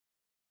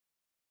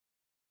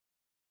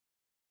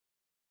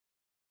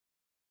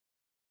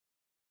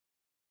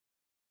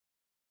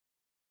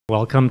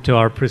Welcome to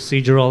our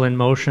Procedural in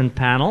Motion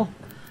panel.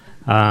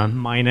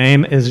 My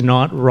name is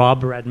not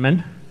Rob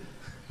Redman.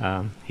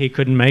 He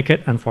couldn't make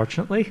it,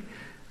 unfortunately.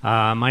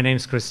 My name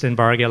is Kristin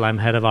Bargill. I'm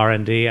head of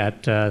R&D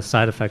at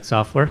Side Effect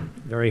Software.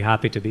 Very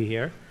happy to be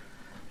here.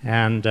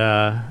 And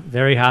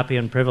very happy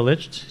and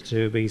privileged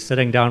to be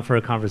sitting down for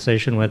a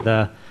conversation with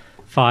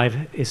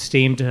 5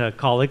 esteemed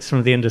colleagues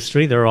from the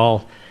industry. They're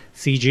all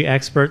CG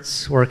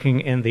experts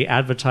working in the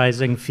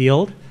advertising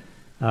field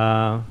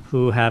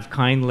who have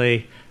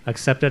kindly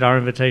accepted our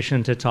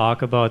invitation to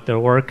talk about their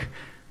work,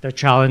 their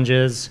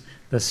challenges,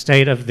 the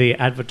state of the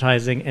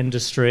advertising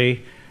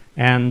industry,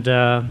 and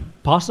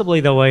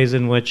possibly the ways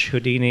in which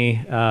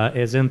Houdini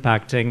is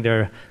impacting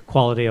their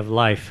quality of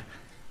life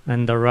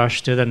and the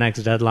rush to the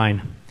next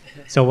deadline.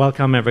 So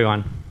welcome,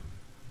 everyone.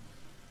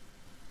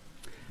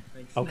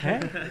 Thanks. Okay.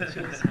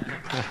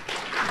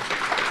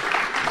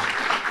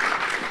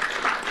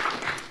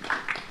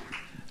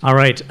 All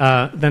right,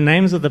 the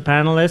names of the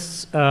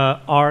panelists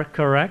are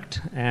correct,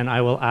 and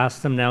I will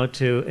ask them now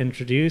to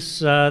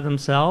introduce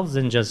themselves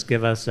and just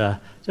give us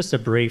just a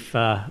brief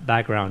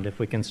background, if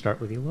we can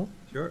start with you, Will.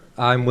 Sure.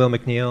 I'm Will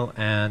McNeil,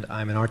 and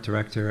I'm an art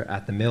director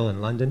at the Mill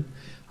in London.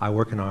 I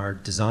work in our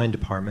design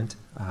department,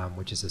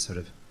 which is a sort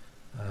of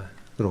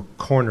little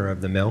corner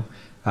of the Mill.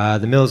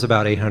 The Mill is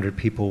about 800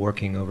 people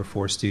working over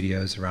 4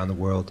 studios around the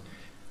world.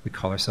 We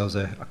call ourselves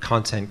a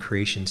content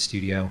creation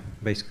studio.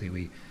 Basically,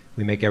 we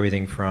make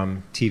everything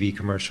from TV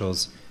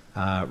commercials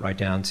right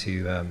down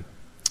to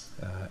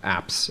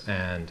apps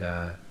and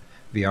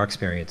VR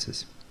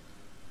experiences.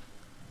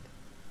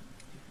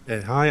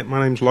 Hi,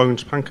 my name's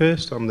Lawrence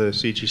Pankhurst. I'm the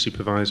CG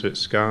supervisor at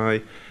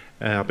Sky.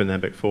 I've been there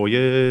about 4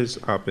 years.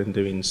 I've been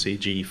doing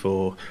CG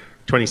for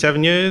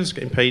 27 years,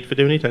 getting paid for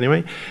doing it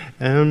anyway.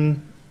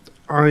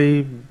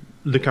 I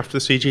look after the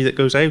CG that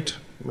goes out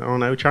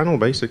on our channel,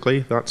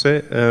 basically. That's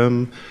it.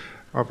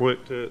 I've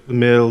worked at the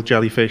Mill,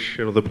 Jellyfish,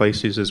 and other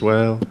places as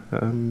well.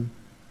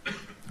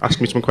 Ask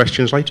me some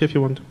questions later if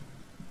you want.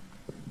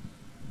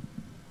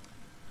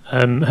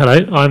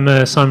 Hello,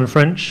 I'm Simon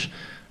French.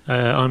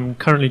 I'm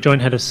currently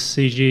joint head of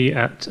CG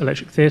at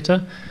Electric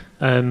Theatre,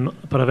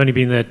 but I've only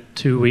been there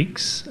 2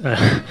 weeks.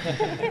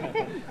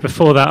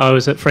 Before that, I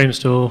was at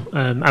Framestore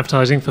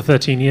advertising for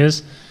 13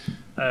 years,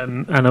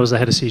 and I was the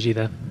head of CG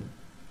there.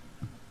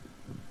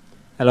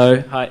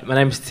 Hello, hi, my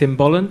name is Tim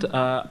Bolland.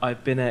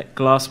 I've been at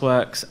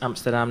Glassworks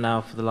Amsterdam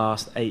now for the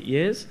last 8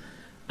 years,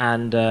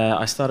 and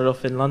I started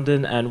off in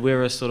London, and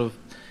we're a sort of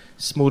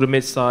small to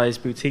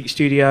mid-sized boutique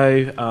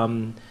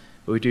studio.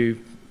 We do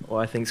what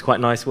I think is quite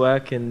nice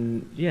work,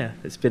 and yeah,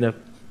 it's been an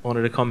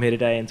honour to come here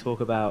today and talk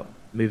about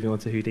moving on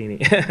to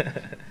Houdini.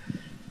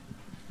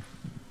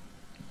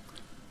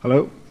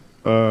 Hello,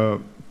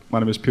 my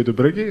name is Peter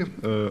Brigge.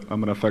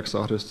 I'm an effects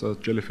artist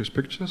at Jellyfish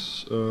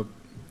Pictures.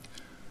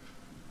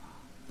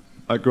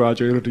 I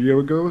graduated a year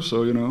ago,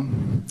 so, you know,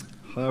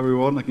 hi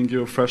everyone. I can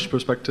give a fresh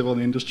perspective on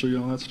the industry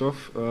and all that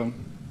stuff.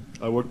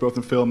 I worked both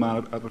in film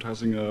and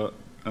advertising, and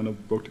I've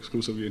worked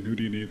exclusively in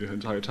Houdini the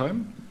entire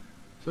time.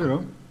 So, you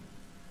know,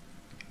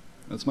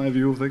 that's my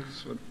view of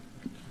things.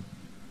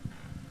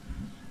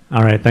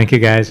 All right, thank you,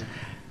 guys.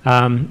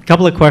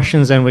 Couple of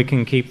questions, and we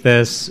can keep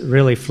this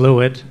really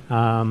fluid.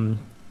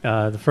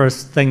 The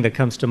first thing that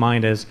comes to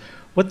mind is,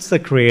 what's the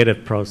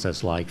creative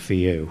process like for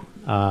you?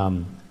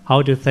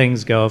 How do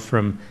things go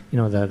from, you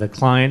know, the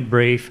client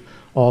brief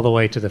all the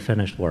way to the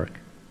finished work?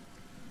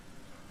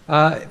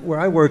 Where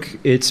I work,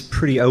 it's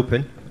pretty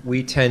open.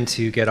 We tend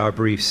to get our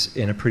briefs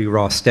in a pretty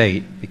raw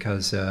state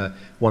because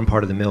one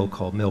part of the Mill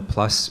called Mill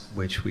Plus,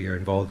 which we are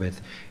involved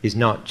with, is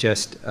not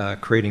just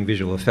creating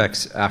visual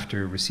effects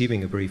after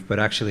receiving a brief, but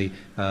actually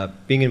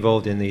being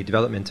involved in the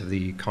development of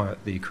the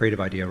creative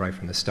idea right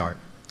from the start.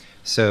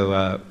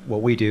 So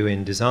what we do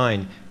in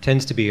design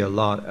tends to be a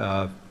lot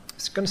of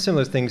it's kind of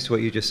similar things to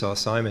what you just saw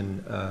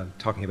Simon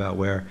talking about,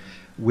 where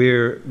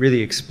we're really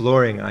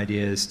exploring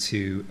ideas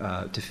to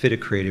fit a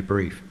creative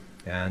brief.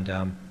 And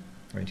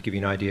to give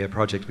you an idea, a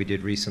project we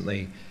did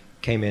recently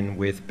came in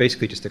with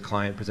basically just a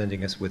client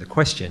presenting us with a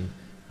question.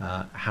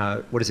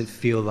 What does it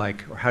feel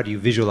like, or how do you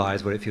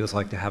visualize what it feels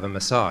like to have a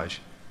massage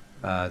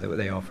that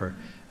they offer?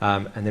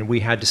 And then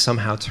we had to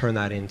somehow turn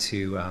that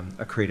into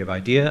a creative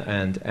idea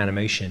and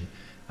animation.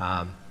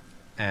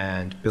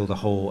 And build a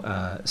whole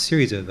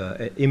series of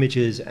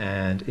images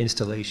and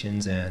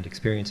installations and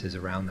experiences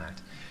around that.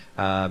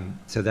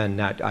 So then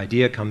that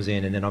idea comes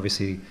in, and then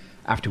obviously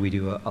after we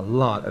do a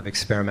lot of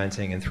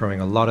experimenting and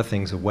throwing a lot of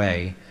things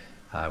away,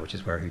 which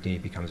is where Houdini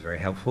becomes very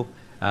helpful,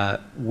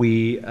 not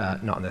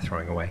in the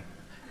throwing away.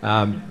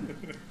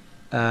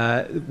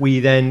 We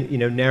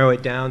then narrow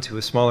it down to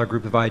a smaller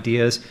group of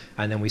ideas,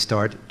 and then we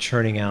start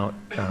churning out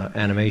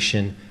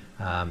animation,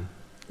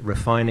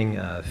 refining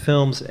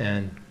films,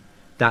 and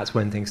that's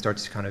when things start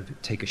to kind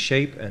of take a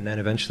shape, and then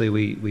eventually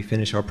we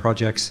finish our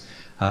projects,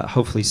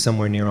 hopefully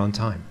somewhere near on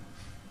time.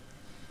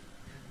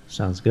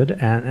 Sounds good.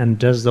 And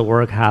does the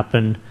work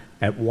happen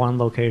at one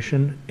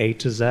location, A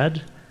to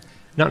Z?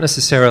 Not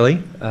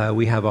necessarily.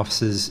 We have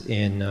offices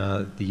in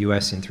the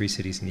US, in 3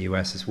 cities in the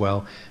US as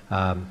well.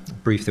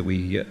 Brief that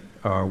we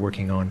are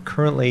working on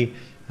currently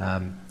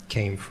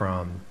came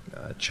from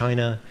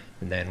China,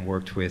 and then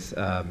worked with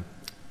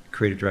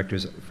creative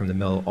directors from the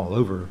mill all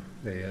over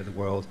the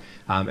world,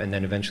 and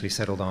then eventually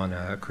settled on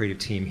a creative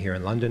team here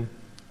in London.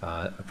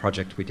 A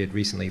project we did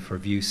recently for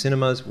View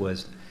Cinemas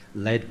was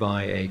led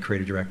by a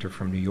creative director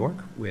from New York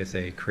with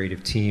a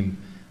creative team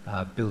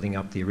building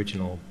up the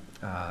original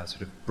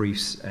sort of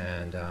briefs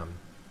and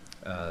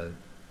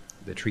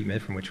the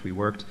treatment from which we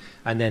worked.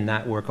 And then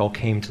that work all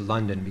came to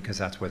London because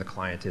that's where the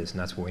client is and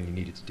that's where we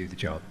needed to do the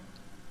job.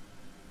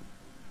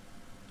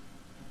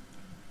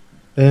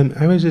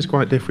 Ours is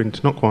quite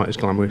different, not quite as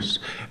glamorous.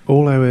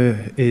 All our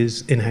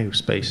is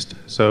in-house based.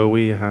 So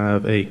we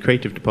have a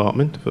creative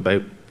department of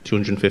about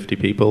 250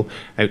 people.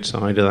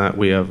 Outside of that,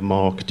 we have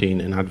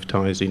marketing and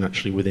advertising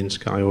actually within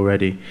Sky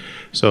already.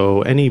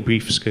 So any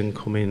briefs can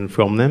come in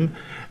from them.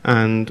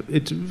 And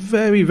it's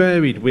very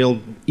varied.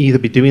 We'll either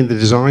be doing the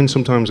design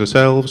sometimes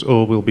ourselves,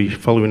 or we'll be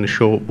following a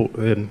shop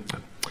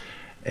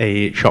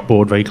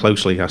board very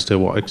closely as to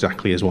what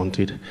exactly is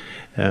wanted.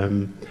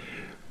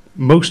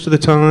 Most of the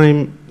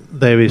time,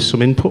 there is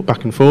some input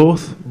back and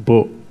forth,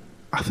 but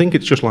I think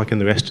it's just like in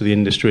the rest of the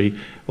industry.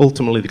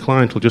 Ultimately, the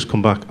client will just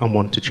come back and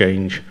want to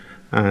change.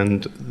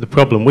 And the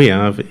problem we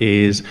have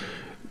is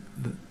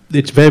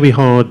it's very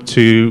hard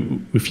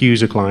to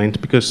refuse a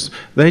client because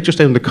they're just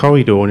down the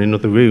corridor in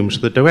another room. So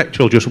the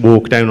director will just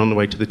walk down on the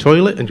way to the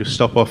toilet and just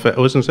stop off at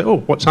us and say, oh,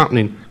 what's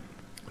happening?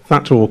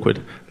 That's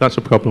awkward. That's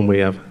a problem we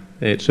have.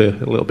 It's a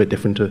little bit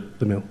different to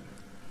the mill.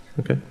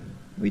 Okay.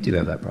 We do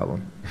have that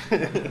problem.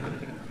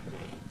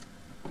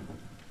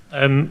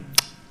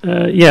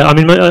 Yeah, I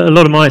mean, a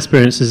lot of my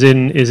experience is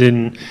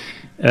in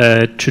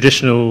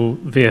traditional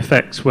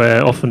VFX,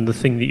 where often the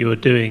thing that you're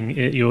doing,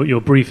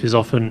 your brief is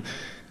often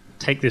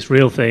take this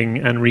real thing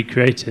and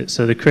recreate it.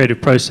 So the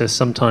creative process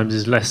sometimes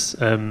is less,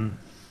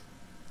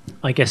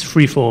 I guess,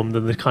 freeform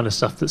than the kind of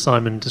stuff that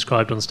Simon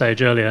described on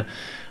stage earlier.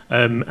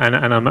 And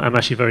I'm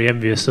actually very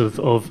envious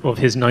of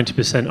his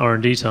 90%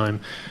 R&D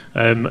time.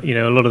 You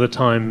know, a lot of the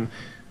time,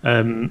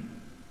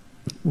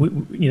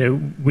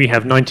 we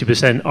have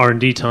 90%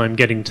 R&D time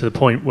getting to the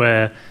point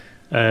where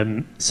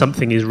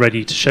something is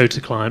ready to show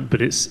to client,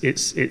 but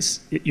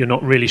you're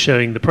not really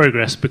showing the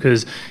progress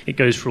because it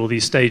goes through all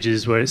these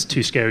stages where it's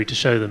too scary to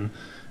show them,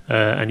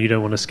 and you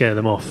don't want to scare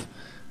them off.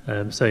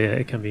 So yeah,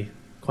 it can be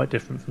quite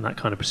different from that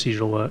kind of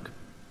procedural work.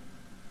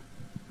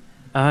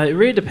 It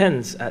really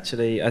depends,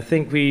 actually. I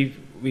think we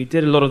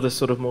did a lot of the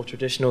sort of more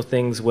traditional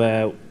things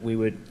where we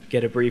would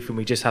get a brief and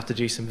we just have to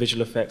do some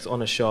visual effects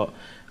on a shot.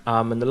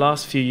 In the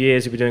last few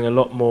years, we've been doing a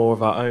lot more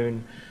of our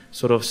own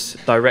sort of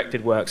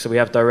directed work. So we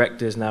have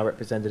directors now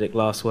represented at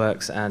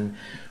Glassworks, and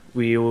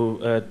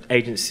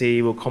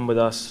agency will come with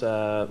us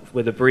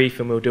with a brief,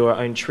 and we'll do our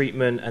own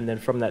treatment. And then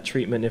from that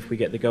treatment, if we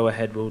get the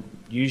go-ahead, we'll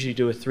usually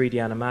do a 3D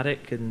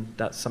animatic, and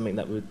that's something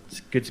that it's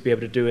good to be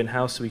able to do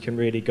in-house, so we can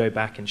really go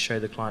back and show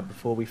the client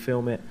before we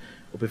film it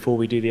or before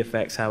we do the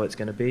effects how it's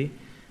going to be.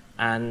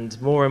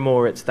 And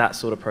more, it's that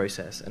sort of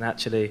process. And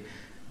actually,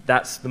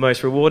 that's the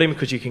most rewarding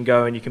because you can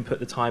go and you can put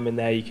the time in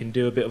there, you can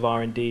do a bit of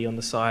R&D on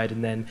the side,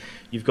 and then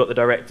you've got the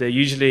director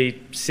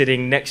usually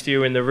sitting next to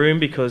you in the room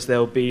because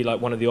there'll be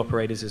like one of the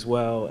operators as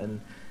well,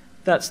 and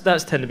that's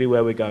tend to be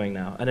where we're going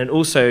now. And then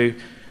also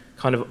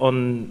kind of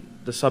on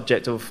the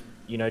subject of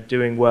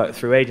doing work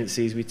through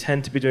agencies, we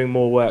tend to be doing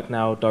more work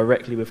now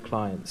directly with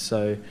clients.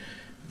 So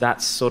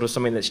that's sort of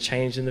something that's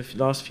changed in the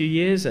last few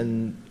years,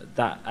 and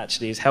that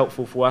actually is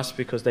helpful for us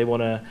because they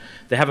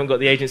haven't got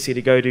the agency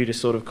to go to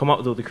sort of come up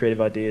with all the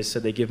creative ideas, so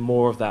they give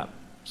more of that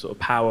sort of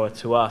power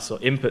to us or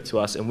input to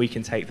us, and we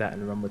can take that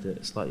and run with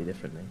it slightly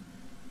differently.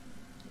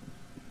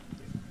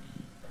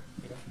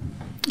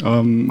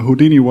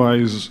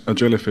 Houdini-wise, a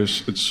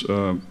jellyfish, it's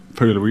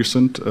fairly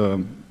recent.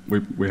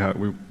 We've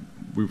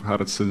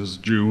had it since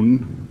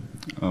June,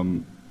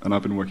 and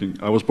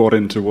I was brought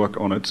in to work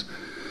on it.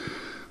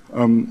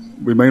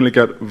 We mainly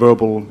get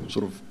verbal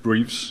sort of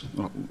briefs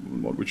on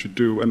what we should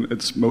do, and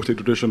it's mostly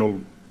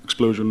traditional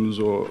explosions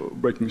or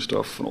breaking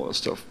stuff and all that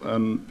stuff.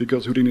 And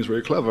because Houdini is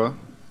very clever,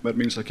 that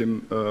means I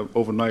can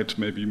overnight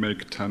maybe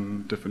make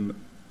 10 different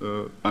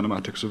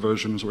animatics or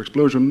versions or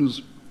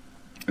explosions,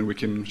 and we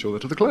can show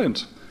that to the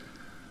client.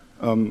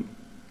 And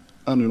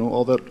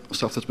all that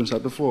stuff that's been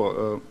said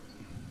before,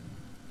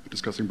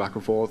 discussing back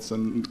and forth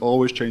and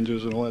always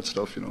changes and all that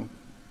stuff,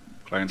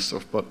 client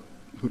stuff. But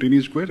Houdini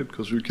is great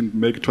because we can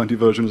make 20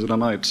 versions in a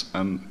night,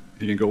 and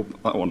he can go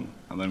that one,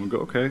 and then we go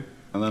okay,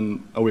 and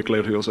then a week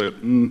later he'll say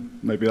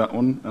maybe that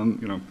one,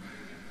 and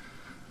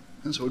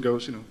and so it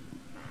goes,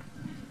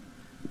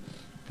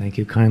 Thank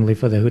you kindly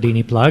for the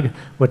Houdini plug.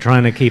 We're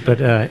trying to keep it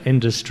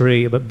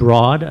industry but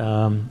broad.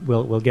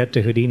 We'll get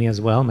to Houdini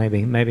as well, maybe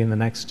in the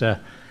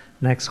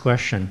next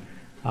question.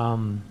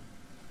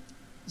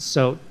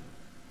 So,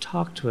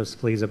 talk to us,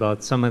 please,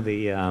 about some of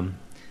the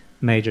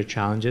major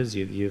challenges.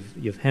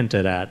 You've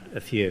hinted at a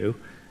few.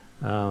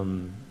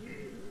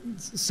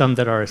 Some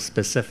that are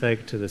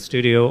specific to the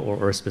studio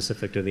or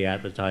specific to the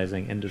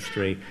advertising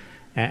industry,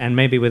 and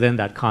maybe within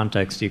that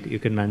context, you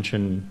can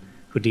mention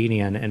Houdini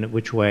and in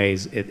which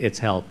ways it's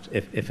helped,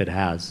 if it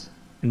has.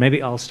 And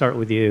maybe I'll start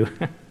with you,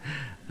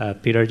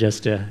 Peter,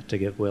 just to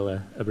give Will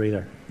a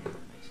breather.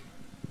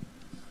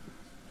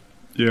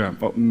 Yeah.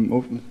 What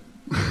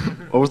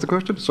was the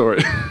question?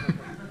 Sorry.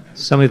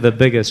 Some of the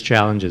biggest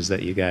challenges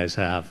that you guys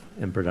have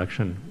in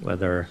production,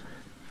 whether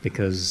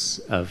because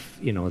of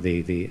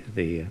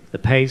the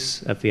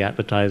pace of the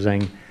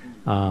advertising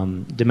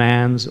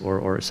demands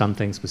or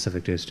something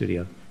specific to a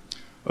studio.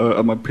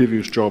 At my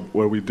previous job,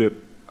 where we did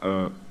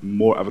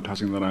more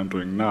advertising than I'm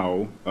doing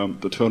now,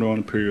 the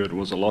turnaround period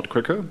was a lot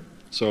quicker.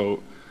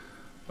 So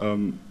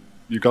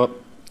you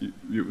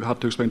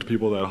had to explain to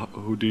people that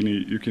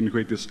Houdini, you can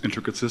create these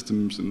intricate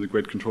systems and the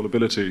great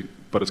controllability,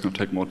 but it's going to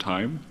take more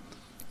time.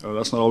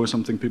 That's not always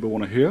something people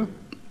want to hear.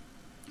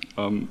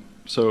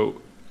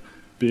 So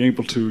being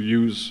able to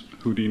use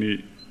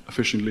Houdini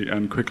efficiently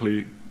and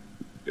quickly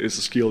is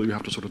a skill you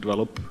have to sort of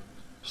develop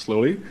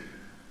slowly,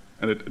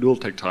 and it will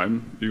take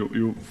time.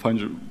 You find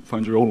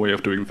your own way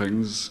of doing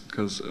things,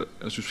 because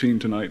as you've seen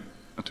today,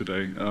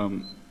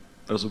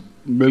 there's a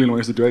million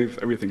ways to do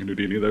everything in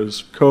Houdini.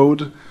 There's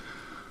code,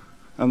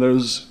 and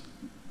there's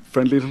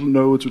friendly little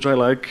nodes, which I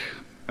like,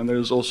 and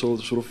there's also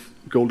the sort of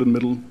golden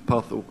middle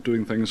path of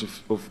doing things,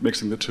 of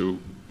mixing the two.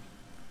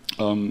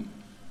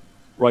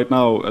 Right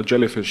now, at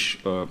Jellyfish,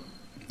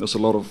 there's a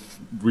lot of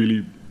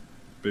really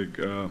big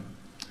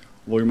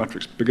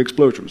volumetrics, big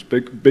explosions,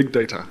 big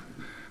data.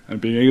 And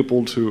being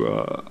able to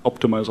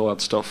optimize all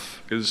that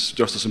stuff is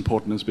just as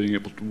important as being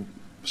able to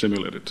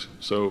simulate it.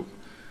 So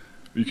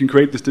you can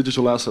create these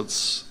digital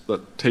assets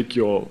that take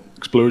your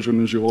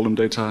explosions, your volume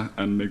data,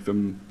 and make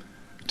them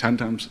 10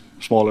 times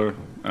smaller,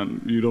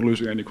 and you don't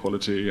lose any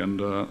quality.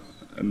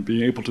 And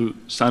being able to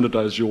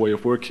standardize your way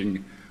of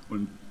working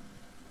when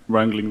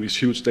wrangling these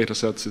huge data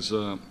sets is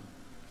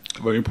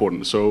very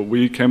important. So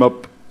we came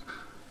up,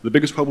 the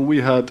biggest problem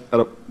we had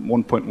at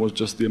one point was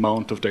just the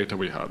amount of data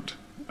we had.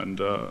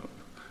 And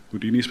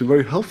Houdini's been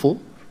very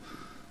helpful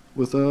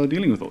with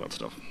dealing with all that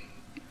stuff.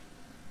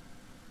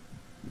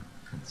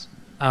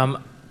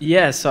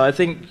 Yeah, so I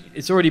think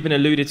it's already been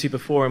alluded to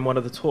before in one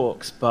of the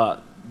talks,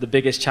 but the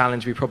biggest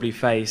challenge we probably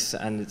face,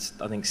 and it's,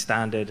 I think,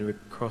 standard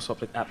across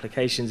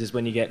applications, is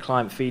when you get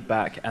client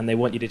feedback and they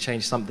want you to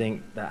change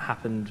something that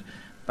happened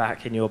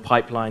back in your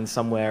pipeline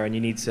somewhere and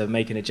you need to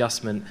make an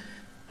adjustment.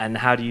 And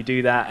how do you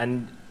do that?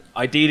 And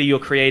ideally, you're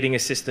creating a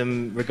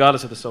system,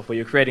 regardless of the software,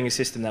 you're creating a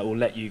system that will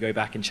let you go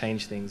back and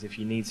change things if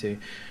you need to.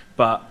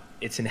 But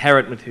it's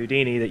inherent with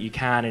Houdini that you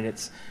can, and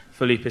it's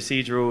fully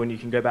procedural, and you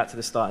can go back to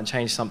the start and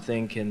change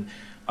something. And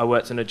I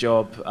worked on a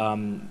job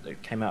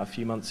that came out a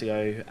few months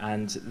ago,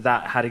 and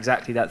that had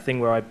exactly that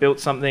thing where I built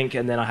something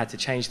and then I had to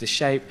change the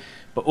shape.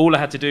 But all I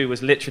had to do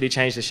was literally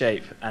change the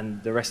shape,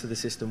 and the rest of the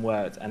system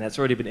worked. And that's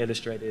already been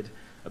illustrated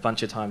a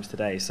bunch of times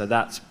today. So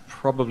that's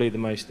probably the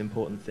most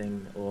important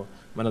thing, or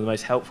one of the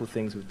most helpful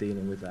things with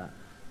dealing with that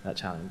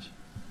challenge.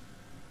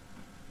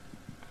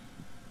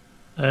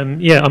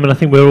 Yeah, I mean, I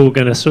think we're all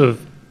going to sort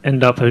of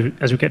end up,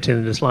 as we get to the end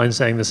of this line,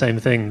 saying the same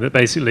thing, that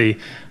basically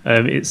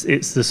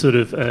it's the sort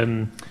of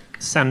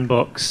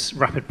sandbox,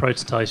 rapid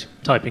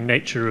prototyping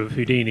nature of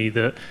Houdini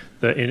that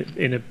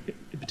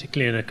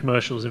particularly in a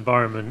commercials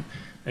environment,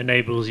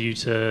 enables you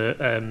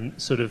to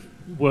sort of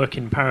work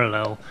in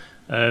parallel.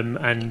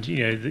 And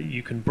that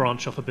you can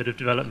branch off a bit of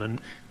development,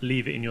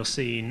 leave it in your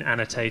scene,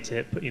 annotate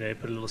it, put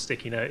a little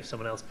sticky note if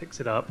someone else picks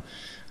it up.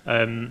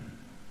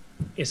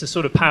 It's a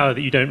sort of power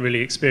that you don't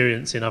really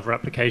experience in other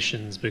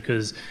applications,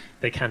 because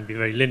they can be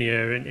very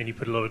linear, and you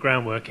put a lot of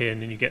groundwork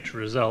in and you get to a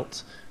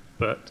result,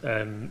 but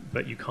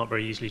you can't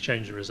very easily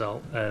change the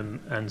result.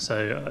 And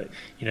so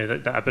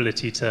that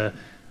ability to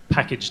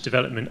package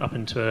development up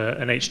into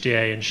an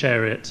HDA and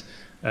share it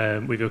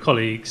with your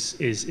colleagues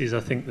is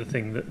I think the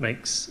thing that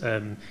makes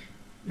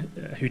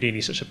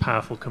Houdini such a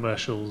powerful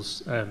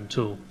commercials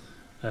tool,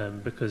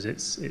 because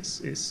it's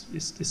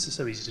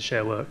so easy to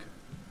share work.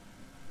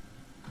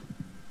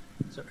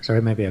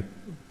 Sorry, maybe a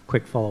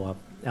quick follow-up.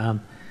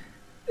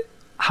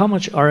 How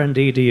much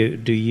R&D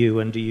do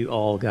you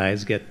all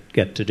guys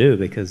get to do,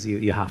 because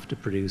you have to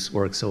produce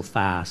work so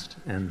fast,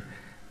 and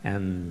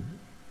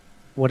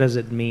what does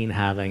it mean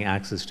having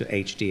access to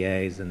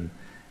HDAs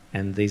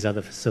and these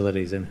other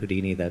facilities in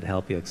Houdini that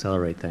help you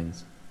accelerate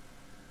things?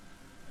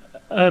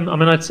 I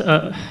mean,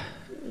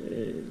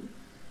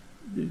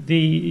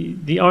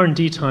 the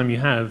R&D time you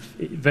have,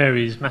 it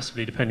varies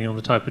massively depending on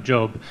the type of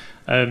job.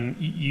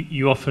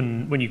 You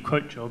often, when you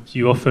quote jobs,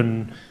 you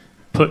often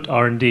put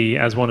R&D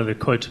as one of the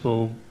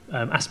quotable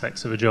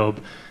aspects of a job.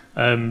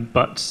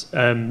 But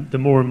the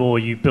more and more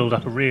you build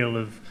up a reel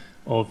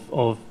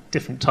of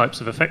different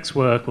types of effects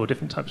work or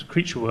different types of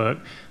creature work,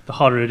 the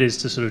harder it is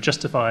to sort of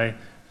justify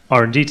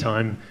R&D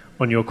time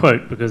on your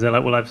quote, because they're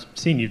like, well, I've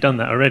seen you've done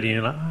that already, and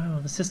you're like, oh,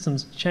 the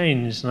system's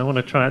changed, and I want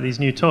to try out these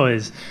new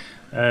toys.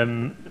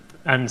 And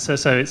so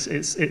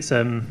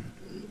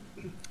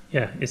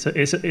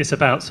it's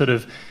about sort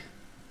of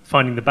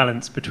finding the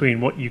balance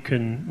between what you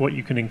can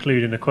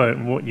include in a quote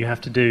and what you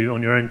have to do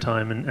on your own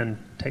time and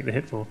take the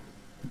hit for.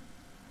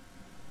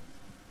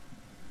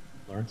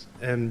 Lawrence?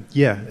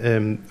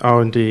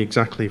 R&D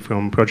exactly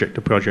from project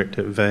to project.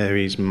 It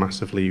varies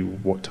massively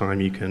what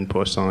time you can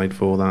put aside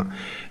for that.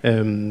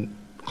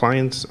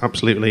 Clients,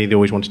 absolutely, they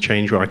always want to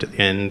change right at the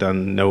end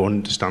and no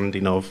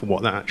understanding of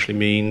what that actually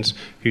means.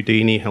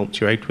 Houdini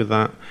helped you out with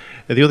that.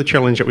 The other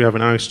challenge that we have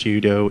in our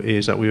studio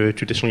is that we were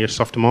traditionally a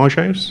soft homage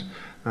house,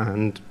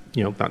 and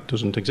that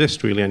doesn't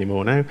exist really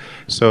anymore now.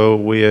 So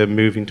we're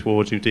moving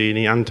towards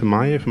Houdini and to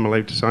Maya, if I'm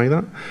allowed to say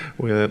that.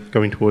 We're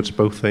going towards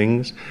both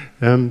things.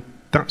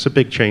 That's a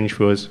big change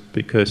for us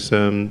because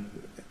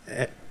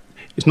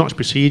it's not as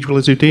procedural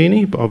as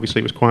Houdini, but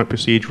obviously it was quite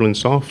procedural and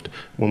soft.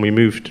 When we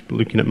moved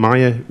looking at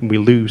Maya, we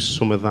lose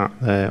some of that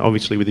there.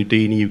 Obviously with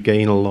Houdini you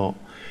gain a lot,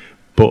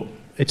 but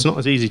it's not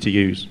as easy to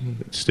use.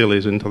 It still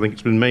isn't. I think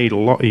it's been made a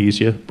lot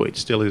easier, but it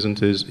still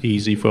isn't as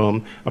easy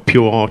from a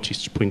pure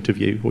artist's point of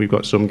view. We've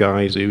got some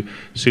guys who,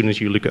 as soon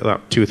as you look at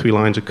that 2 or 3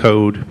 lines of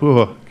code,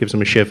 gives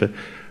them a shiver.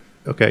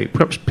 Okay,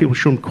 perhaps people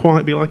shouldn't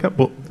quite be like that,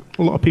 but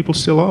a lot of people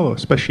still are,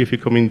 especially if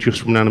you're coming just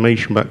from an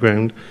animation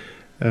background.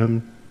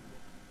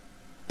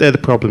 They're the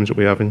problems that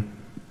we're having.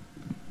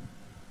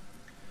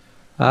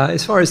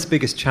 As far as the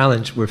biggest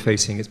challenge we're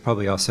facing, it's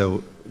probably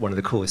also one of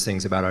the coolest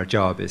things about our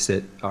job is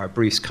that our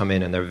briefs come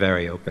in and they're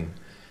very open.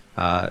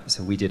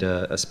 So we did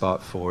a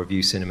spot for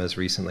View Cinemas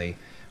recently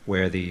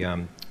where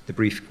the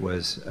brief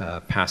was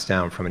passed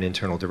down from an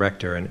internal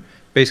director, and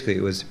basically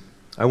it was,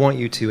 I want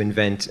you to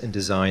invent and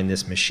design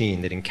this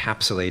machine that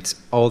encapsulates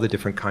all the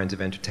different kinds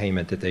of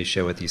entertainment that they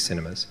show at these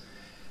cinemas.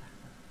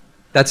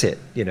 That's it.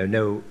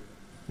 No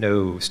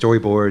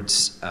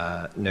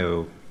storyboards,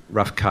 no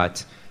rough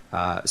cut,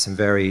 some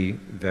very,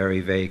 very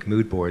vague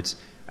mood boards,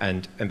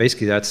 and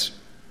basically that's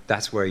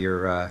where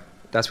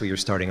you're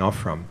starting off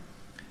from.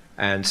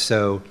 And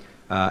so,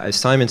 as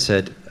Simon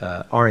said,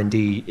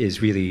 R&D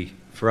is really,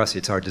 for us,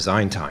 it's our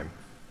design time.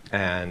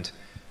 And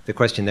the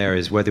question there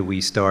is whether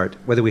we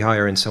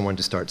hire in someone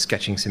to start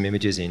sketching some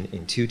images in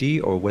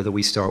 2D, or whether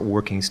we start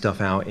working stuff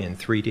out in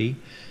 3D.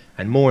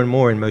 And more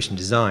in motion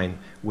design,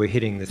 we're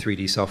hitting the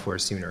 3D software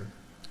sooner.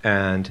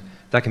 And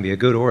that can be a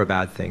good or a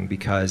bad thing,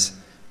 because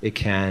it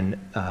can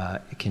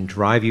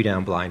drive you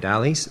down blind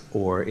alleys,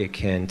 or it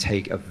can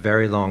take a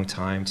very long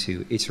time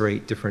to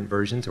iterate different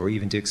versions, or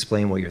even to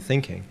explain what you're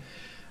thinking.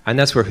 And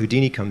that's where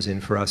Houdini comes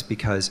in for us,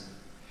 because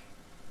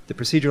the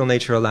procedural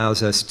nature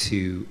allows us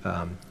to,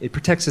 it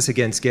protects us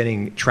against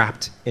getting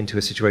trapped into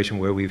a situation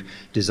where we've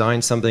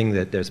designed something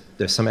that there's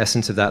some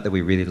essence of that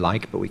we really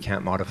like, but we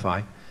can't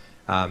modify.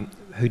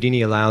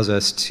 Houdini allows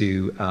us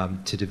to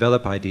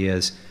develop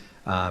ideas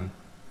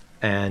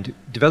and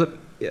develop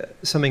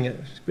something a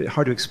bit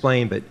hard to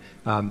explain, but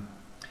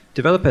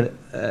develop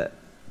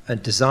a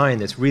design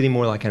that's really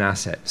more like an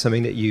asset,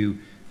 something that you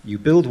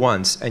build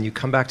once and you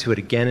come back to it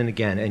again and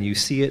again, and you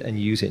see it and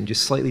use it in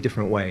just slightly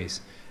different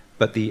ways.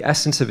 But the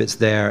essence of it's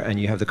there, and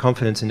you have the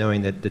confidence in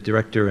knowing that the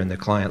director and the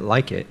client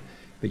like it,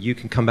 but you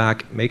can come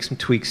back, make some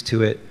tweaks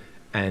to it,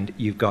 and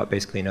you've got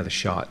basically another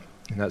shot.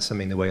 And that's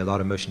something, the way a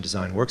lot of motion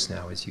design works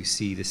now, is you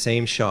see the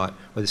same shot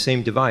or the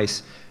same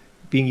device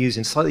being used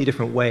in slightly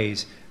different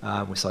ways,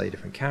 with slightly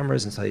different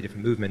cameras and slightly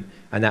different movement,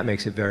 and that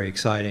makes it very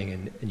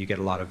exciting, and you get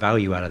a lot of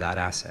value out of that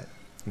asset.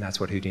 And that's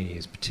what Houdini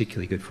is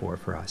particularly good for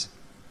us.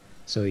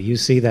 So you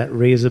see that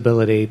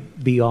reusability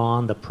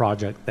beyond the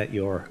project that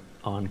you're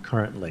on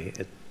currently,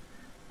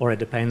 or it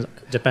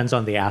depends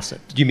on the asset.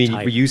 Do you mean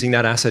type. we're using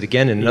that asset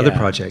again in another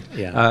project?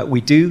 Yeah.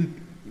 We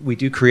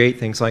do create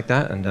things like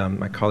that, and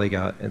my colleague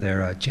out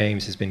there,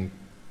 James, has been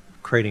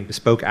creating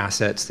bespoke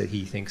assets that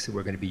he thinks that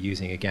we're going to be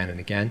using again and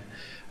again.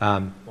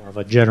 More of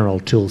a general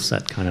tool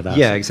set kind of asset.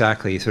 Yeah,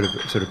 exactly, sort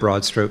of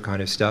broad stroke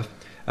kind of stuff.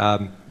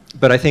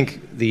 But I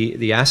think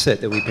the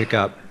asset that we pick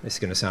up, this is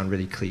going to sound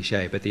really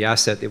cliche, but the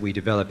asset that we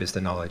develop is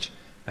the knowledge.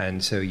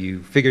 And so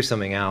you figure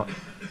something out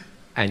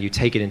and you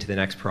take it into the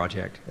next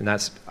project. And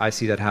I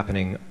see that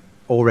happening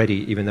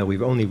already, even though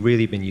we've only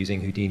really been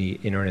using Houdini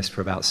in earnest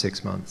for about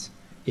 6 months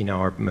in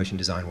our motion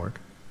design work.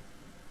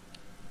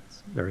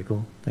 Very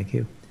cool, thank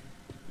you.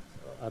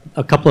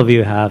 A couple of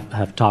you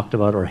have talked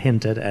about or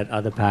hinted at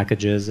other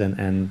packages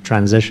and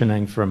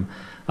transitioning from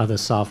other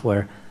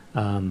software.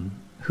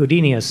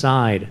 Houdini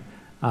aside,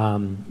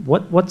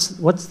 what's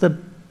the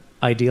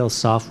ideal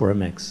software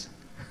mix?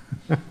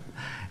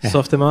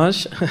 Soft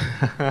homage.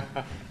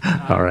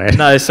 All right.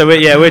 No, so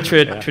we're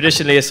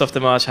traditionally a soft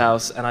homage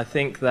house, and I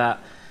think that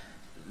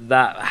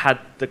had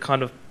the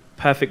kind of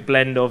perfect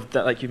blend of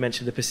that, like you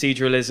mentioned, the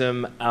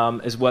proceduralism,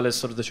 as well as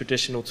sort of the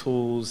traditional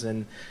tools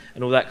and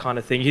all that kind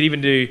of thing. You could even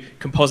do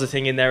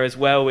compositing in there as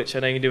well, which I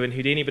know you can do in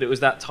Houdini, but it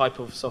was that type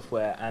of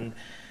software. And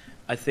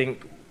I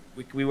think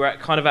we were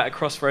kind of at a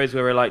crossroads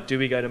where we're like, do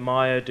we go to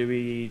Maya? Do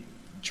we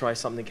try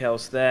something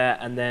else there?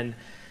 And then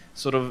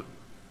sort of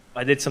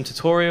I did some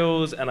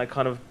tutorials, and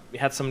we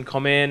had someone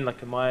come in,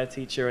 like a Maya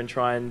teacher, and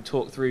try and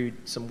talk through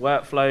some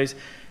workflows.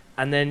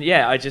 And then,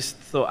 I just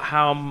thought,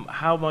 how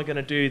am I going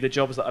to do the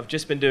jobs that I've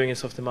just been doing in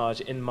soft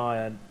homage in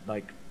Maya?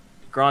 Like,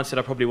 granted,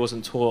 I probably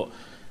wasn't taught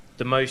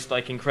the most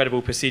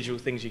incredible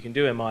procedural things you can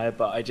do in Maya,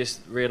 but I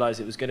just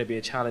realized it was going to be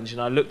a challenge.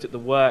 And I looked at the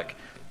work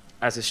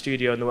as a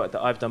studio and the work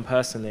that I've done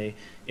personally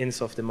in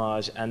soft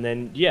image. And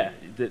then, yeah,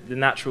 the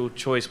natural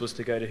choice was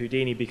to go to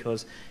Houdini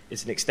because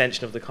it's an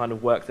extension of the kind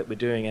of work that we're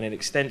doing and an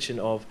extension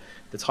of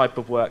the type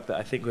of work that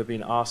I think we're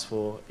being asked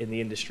for in the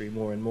industry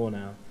more and more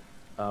now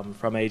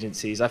from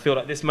agencies. I feel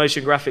like this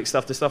motion graphic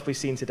stuff, the stuff we've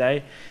seen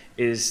today,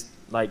 is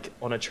like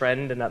on a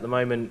trend, and at the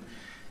moment,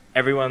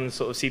 everyone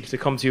sort of seems to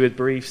come to you with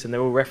briefs and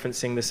they're all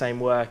referencing the same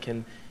work.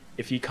 And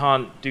if you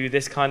can't do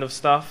this kind of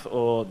stuff,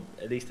 or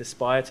at least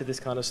aspire to this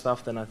kind of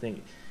stuff, then I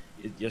think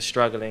you're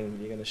struggling.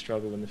 You're going to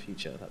struggle in the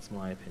future. That's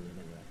my opinion,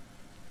 anyway.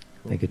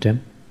 Cool. Thank you,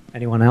 Tim.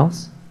 Anyone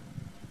else?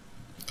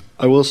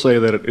 I will say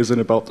that it isn't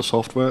about the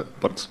software,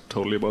 but it's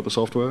totally about the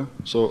software.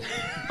 So,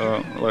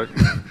 like,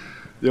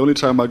 the only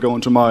time I go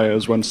into Maya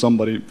is when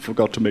somebody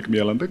forgot to make me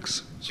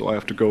Alembics, so I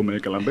have to go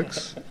make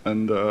Alembics,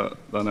 and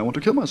then I want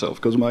to kill myself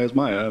because Maya is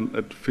Maya, and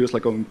it feels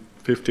like I'm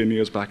 15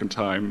 years back in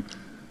time,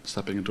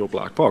 stepping into a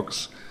black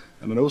box.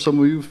 And I know some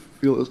of you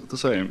feel the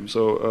same.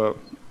 So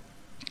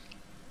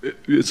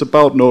it's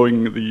about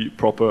knowing the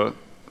proper,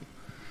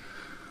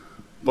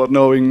 about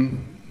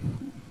knowing,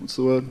 what's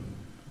the word?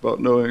 About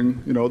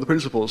knowing, you know, the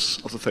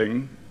principles of the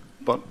thing,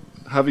 but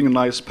having a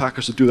nice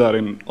package to do that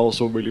in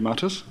also really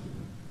matters.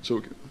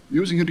 So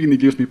using Houdini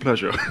gives me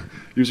pleasure.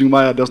 Using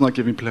Maya does not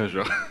give me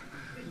pleasure.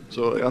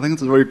 So I think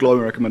it's a very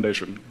glowing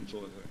recommendation. That's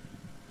all I say.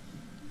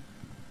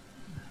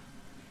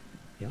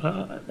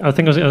 I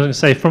think I was going to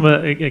say, from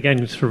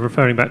again, sort of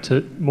referring back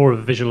to more of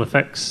a visual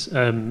effects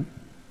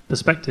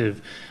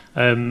perspective,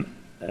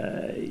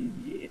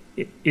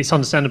 it's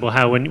understandable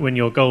how when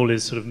your goal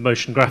is sort of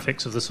motion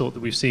graphics of the sort that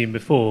we've seen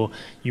before,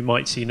 you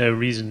might see no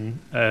reason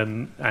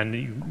and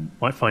you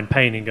might find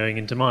pain in going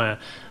into Maya.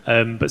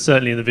 But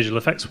certainly in the visual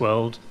effects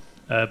world,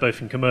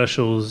 both in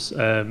commercials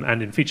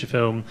and in feature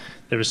film,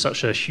 there is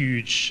such a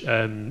huge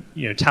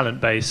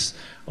talent base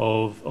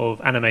of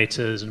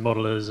animators and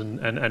modelers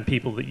and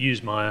people that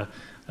use Maya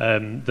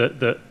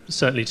that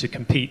certainly to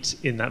compete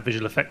in that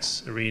visual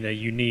effects arena,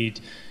 you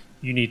need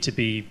to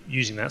be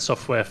using that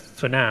software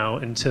for now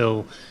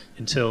until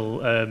the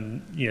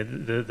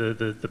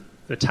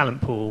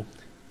talent pool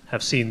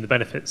have seen the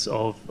benefits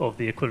of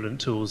the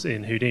equivalent tools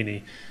in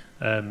Houdini.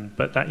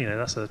 But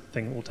that's a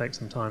thing that will take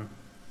some time.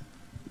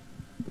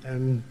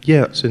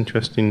 Yeah, it's an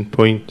interesting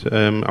point.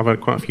 I've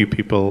had quite a few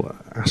people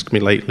ask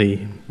me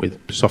lately, with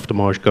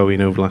Softimage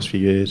going over the last few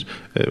years,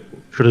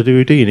 should I do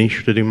Houdini,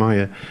 should I do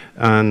Maya?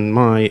 And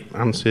my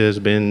answer has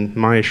been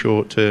Maya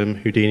short term,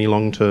 Houdini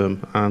long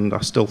term, and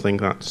I still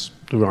think that's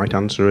the right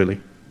answer,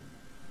 really.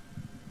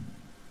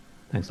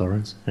 Thanks,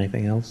 Lawrence.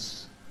 Anything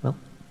else? Well,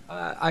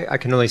 I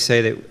can only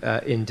say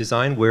that in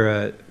design,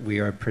 we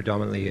are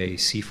predominantly a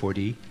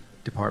C4D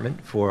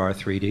department for our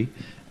 3D.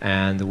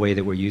 And the way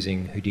that we're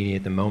using Houdini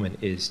at the moment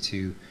is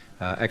to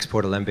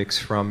export Alembics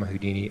from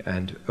Houdini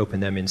and open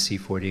them in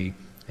C4D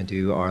and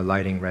do our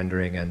lighting,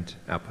 rendering, and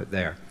output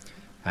there.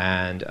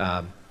 And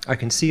I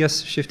can see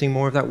us shifting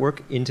more of that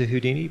work into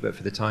Houdini, but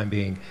for the time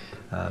being,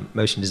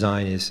 motion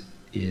design is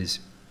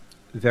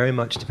very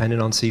much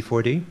dependent on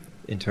C4D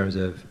in terms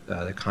of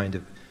the kind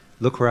of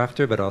look we're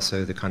after, but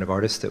also the kind of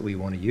artists that we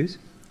want to use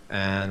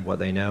and what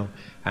they know.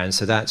 And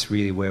so that's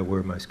really where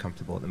we're most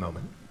comfortable at the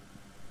moment.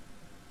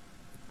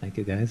 Thank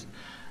you, guys.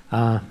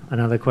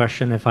 Another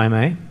question, if I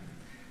may.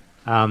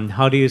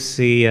 How do you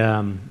see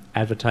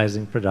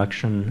advertising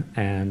production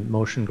and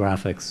motion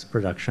graphics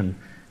production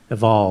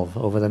evolve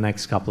over the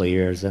next couple of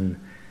years, and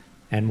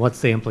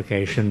what's the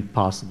implication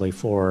possibly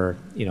for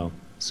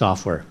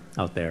software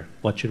out there?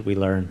 What should we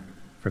learn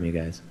from you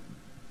guys?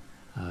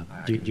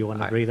 Do you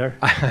want a breather?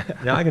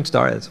 No, I can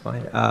start. That's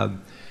fine.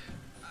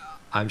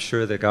 I'm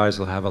sure the guys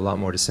will have a lot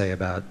more to say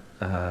about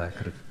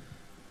kind of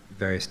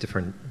various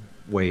different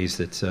ways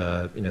that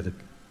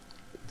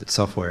that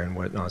software and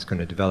whatnot is going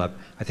to develop.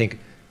 I think,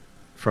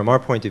 from our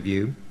point of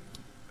view,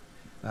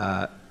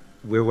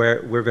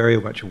 we're very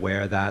much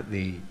aware that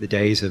the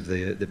days of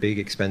the big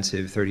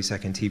expensive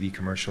 30-second TV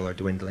commercial are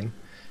dwindling,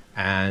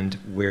 and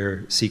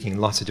we're seeking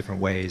lots of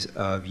different ways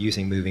of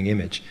using moving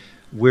image.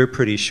 We're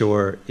pretty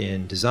sure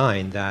in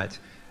design that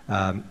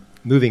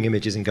moving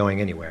image isn't going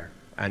anywhere,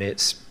 and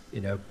it's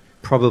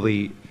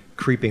probably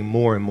creeping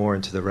more and more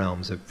into the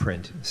realms of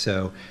print.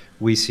 So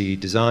we see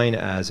design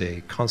as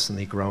a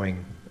constantly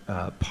growing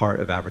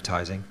part of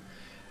advertising.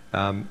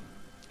 And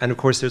of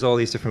course, there's all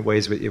these different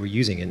ways we're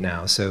using it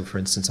now. So for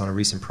instance, on a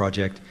recent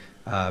project,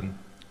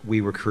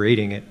 we were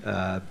creating it,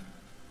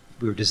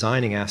 we were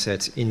designing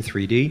assets in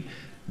 3D.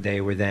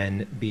 They were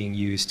then being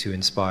used to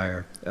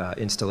inspire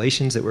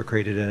installations that were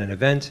created at an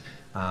event.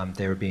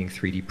 They were being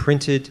 3D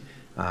printed.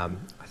 I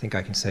think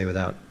I can say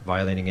without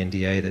violating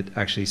NDA that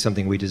actually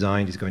something we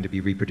designed is going to be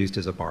reproduced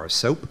as a bar of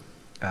soap.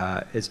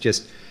 It's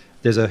just,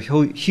 there's a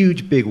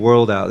huge big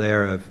world out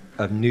there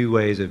of new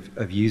ways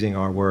of using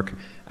our work,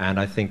 and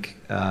I think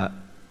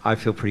I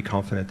feel pretty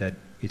confident that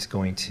it's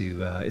going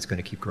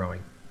to keep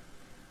growing.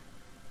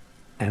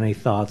 Any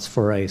thoughts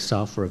for a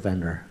software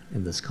vendor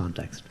in this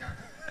context?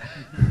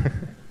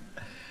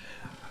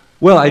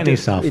 Well, any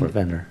software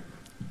vendor.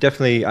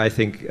 Definitely, I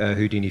think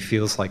Houdini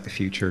feels like the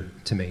future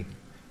to me.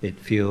 It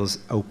feels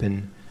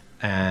open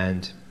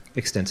and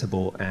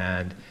extensible,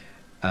 and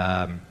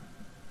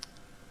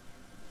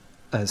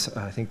as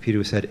I think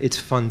Peter said, it's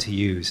fun to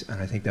use,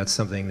 and I think that's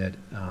something that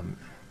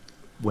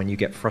when you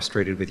get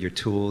frustrated with your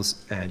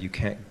tools and you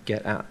can't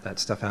get that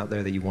stuff out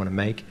there that you want to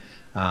make,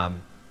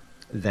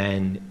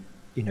 then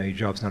your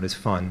job's not as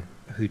fun.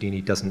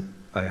 Houdini doesn't.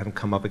 I haven't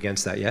come up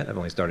against that yet. I've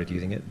only started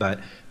using it, but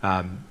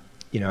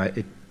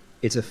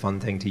it's a fun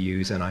thing to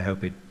use, and I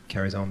hope it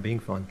carries on being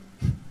fun.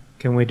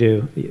 Can we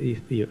do?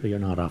 You're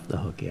not off the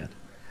hook yet.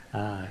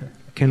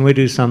 Can we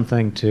do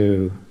something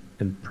to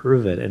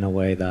improve it in a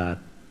way that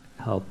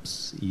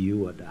helps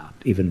you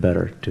adapt even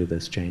better to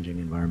this changing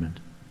environment?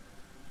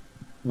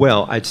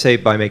 Well, I'd say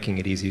by making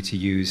it easier to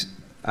use.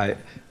 I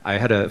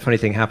had a funny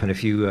thing happen a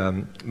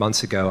few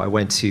months ago. I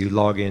went to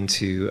log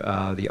into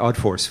the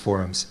Oddforce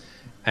forums,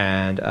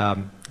 and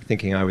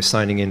thinking I was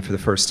signing in for the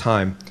first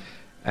time,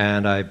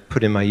 and I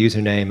put in my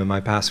username and my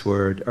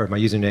password, or my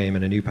username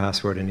and a new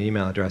password and an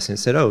email address, and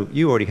it said, "Oh,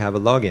 you already have a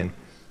login.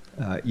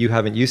 You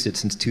haven't used it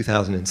since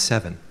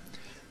 2007."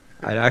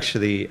 I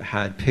actually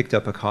had picked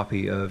up a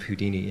copy of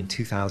Houdini in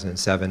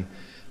 2007,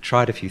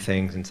 tried a few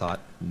things, and thought,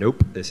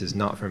 "Nope, this is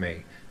not for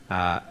me."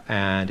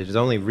 And it is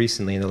only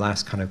recently, in the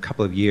last kind of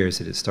couple of years,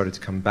 that it started to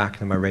come back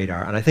to my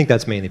radar. And I think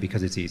that's mainly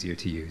because it's easier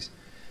to use.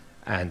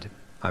 And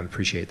I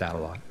appreciate that a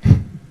lot.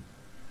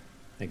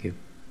 Thank you.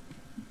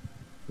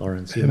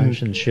 Lawrence, you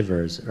mentioned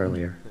shivers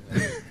earlier.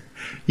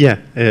 Yeah,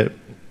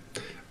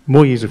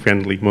 more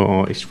user-friendly, more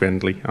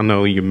artist-friendly. I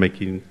know you're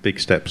making big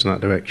steps in that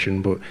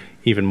direction, but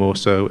even more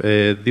so.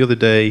 The other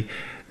day,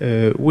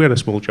 we had a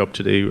small job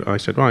to do. I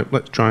said, right,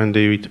 let's try and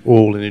do it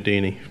all in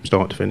Houdini,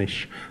 start to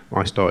finish.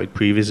 I started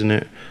prevising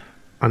it.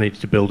 I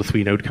needed to build a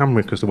 3-node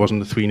camera because there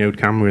wasn't a 3-node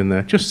camera in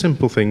there. Just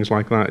simple things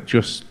like that.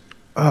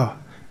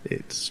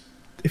 It's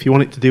if you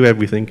want it to do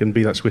everything and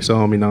be that Swiss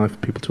Army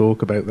knife people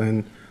talk about,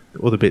 then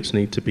the other bits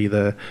need to be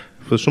there.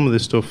 For some of the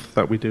stuff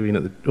that we're doing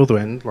at the other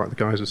end, like the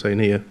guys are saying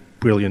here,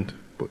 brilliant,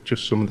 but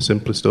just some of the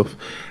simpler stuff.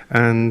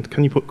 And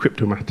can you put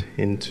Cryptomat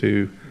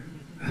into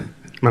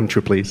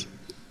Mantra, please?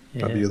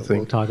 Yeah, that'd be the other thing.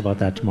 We'll talk about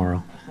that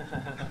tomorrow.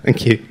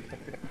 Thank you.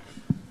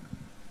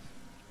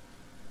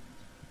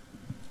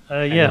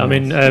 Yeah, I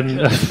mean,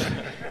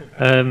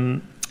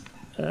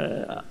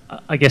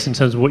 I guess in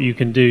terms of what you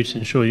can do to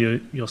ensure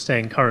you're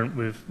staying current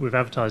with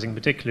advertising in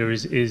particular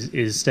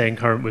is staying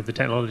current with the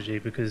technology,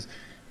 because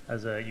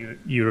as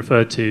you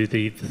referred to,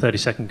 the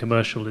 30-second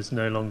commercial is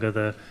no longer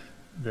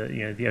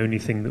the only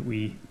thing that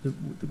we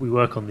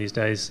work on these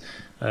days,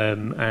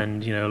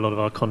 and a lot of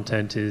our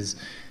content is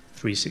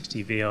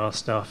 360 VR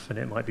stuff, and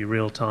it might be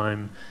real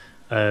time,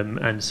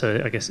 and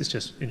so I guess it's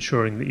just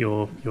ensuring that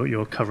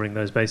you're covering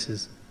those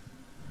bases.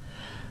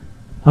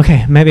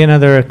 Okay, maybe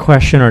another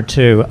question or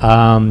two.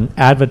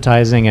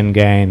 Advertising and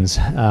games.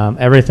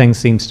 Everything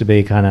seems to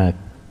be kind of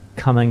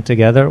coming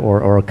together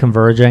or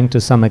converging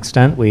to some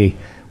extent. We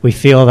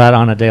feel that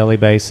on a daily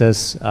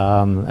basis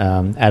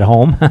at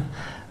home.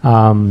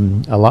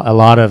 A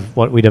lot of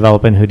what we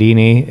develop in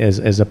Houdini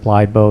is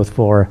applied both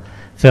for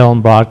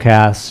film,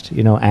 broadcast,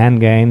 and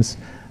games.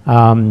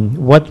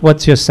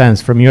 What's your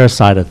sense from your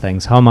side of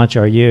things? How much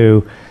are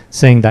you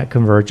seeing that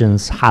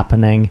convergence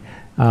happening?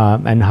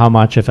 And how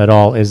much, if at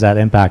all, is that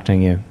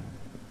impacting you?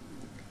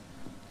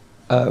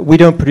 We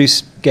don't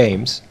produce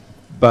games,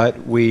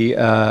 but we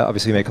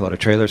obviously make a lot of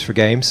trailers for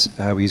games.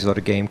 We use a lot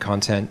of game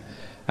content.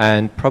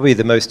 And probably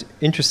the most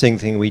interesting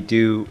thing we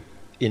do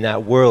in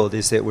that world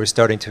is that we're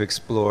starting to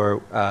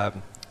explore a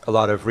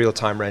lot of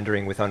real-time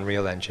rendering with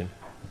Unreal Engine.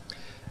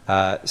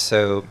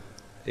 So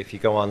if you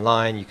go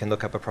online, you can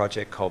look up a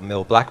project called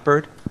Mill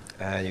Blackbird,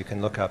 and you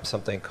can look up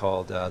something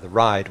called The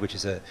Ride, which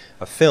is a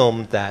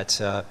film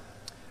that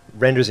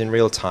renders in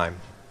real time,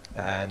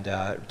 and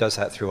does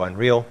that through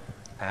Unreal.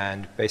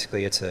 And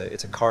basically it's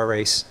a car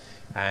race,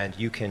 and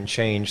you can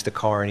change the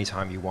car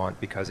anytime you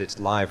want because it's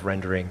live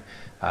rendering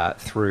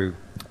through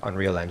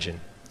Unreal Engine.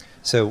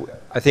 So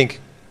I think,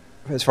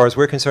 as far as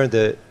we're concerned,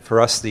 for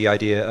us the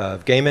idea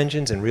of game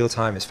engines in real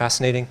time is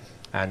fascinating,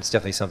 and it's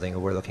definitely something that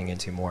we're looking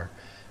into more.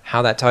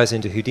 How that ties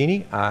into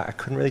Houdini, I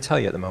couldn't really tell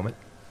you at the moment.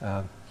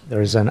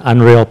 There's an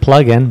Unreal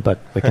plugin, but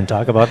we can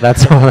talk about that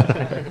some.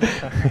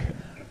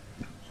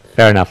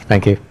 Fair enough,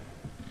 thank you.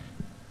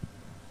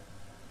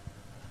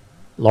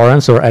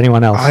 Lawrence or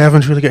anyone else? I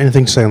haven't really got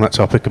anything to say on that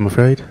topic, I'm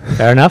afraid.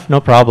 Fair enough,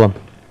 no problem.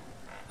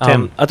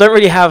 Tim? I don't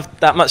really have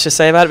that much to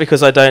say about it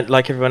because I don't,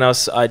 like everyone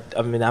else,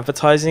 I'm in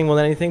advertising more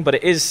than anything,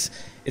 but it's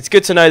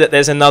good to know that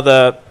there's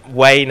another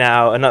way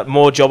now, and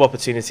more job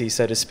opportunities,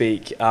 so to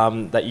speak,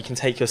 that you can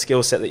take your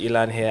skill set that you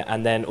learn here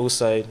and then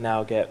also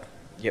now get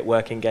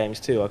work in games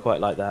too. I quite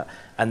like that.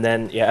 And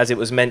then, yeah, as it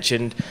was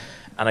mentioned,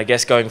 and I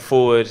guess going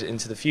forward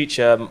into the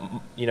future,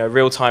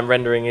 real-time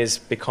rendering is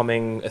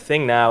becoming a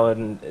thing now,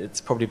 and it's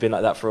probably been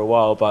like that for a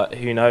while, but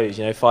who knows,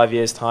 5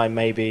 years' time,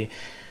 maybe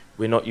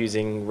we're not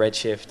using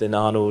Redshift and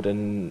Arnold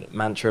and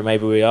Mantra,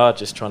 maybe we are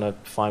just trying to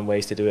find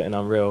ways to do it in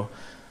Unreal,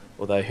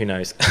 although who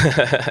knows.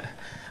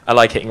 I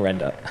like hitting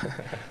render.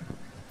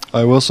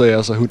 I will say,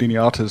 as a Houdini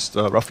artist,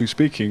 roughly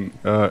speaking,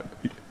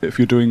 if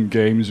you're doing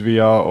games,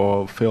 VR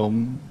or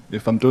film,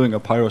 if I'm doing a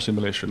pyro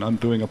simulation, I'm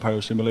doing a pyro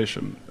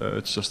simulation.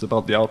 It's just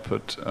about the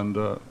output,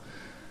 and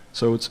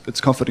so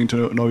it's comforting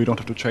to know you don't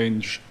have to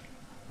change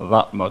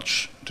that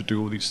much to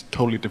do these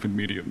totally different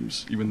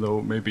mediums, even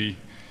though maybe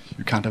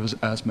you can't have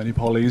as many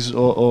polys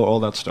or all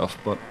that stuff,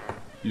 but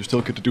you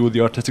still get to do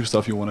the artistic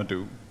stuff you want to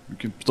do. You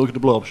can still get to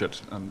blow up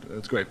shit, and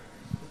it's great.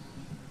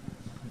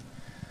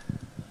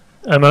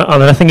 I mean,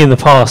 I think in the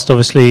past,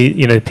 obviously,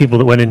 people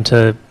that went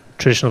into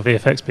traditional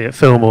VFX, be it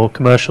film or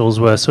commercials,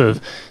 were sort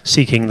of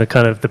seeking the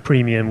kind of the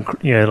premium,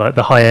 like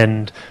the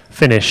high-end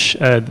finish.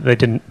 They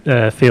didn't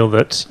feel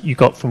that you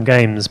got from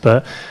games,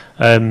 but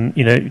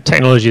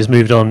technology has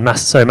moved on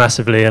so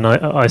massively, and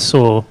I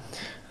saw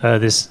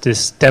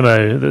this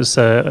demo that's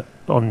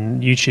on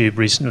YouTube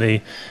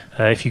recently.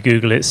 If you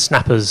Google it,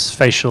 Snapper's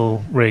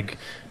facial rig.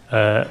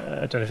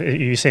 I don't know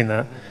if you've seen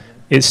that.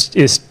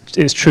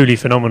 It's truly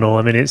phenomenal.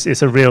 I mean,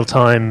 it's a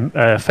real-time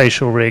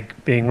facial rig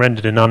being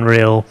rendered in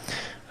Unreal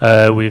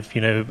with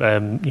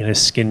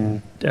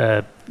skin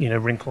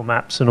wrinkle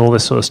maps and all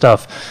this sort of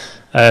stuff.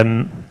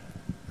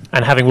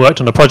 And having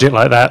worked on a project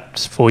like that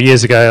 4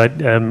 years ago,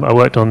 I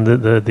worked on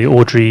the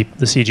Audrey,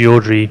 the CG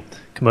Audrey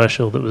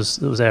commercial that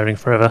was airing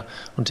forever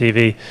on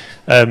TV.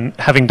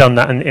 Having done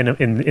that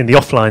in the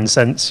offline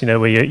sense,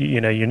 where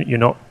you're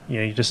not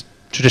you're just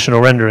traditional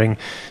rendering,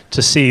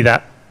 to see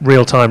that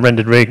real-time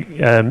rendered rig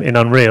in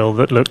Unreal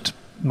that looked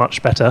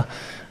much better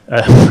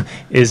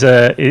is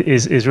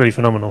really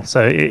phenomenal.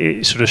 So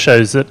it sort of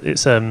shows that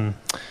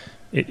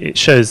it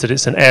shows that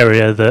it's an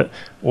area that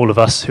all of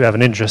us who have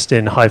an interest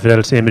in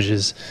high-fidelity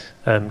images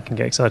can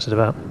get excited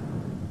about.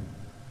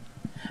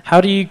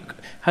 How do you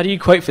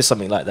quote for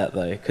something like that,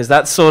 though? Because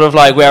that's sort of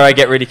like where I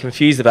get really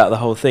confused about the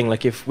whole thing.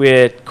 Like, if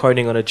we're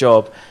quoting on a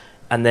job,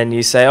 and then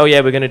you say, "Oh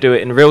yeah, we're going to do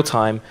it in real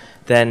time,"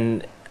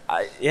 then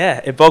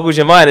it boggles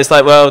your mind. It's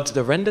like, well,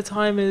 the render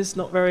time is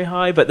not very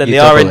high, but then the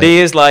R&D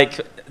is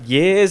like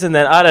years, and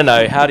then I don't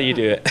know. How do you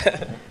do it? Did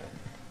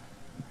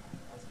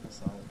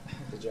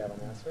you have an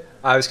answer?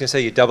 I was going to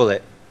say you double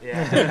it.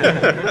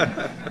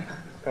 Yeah.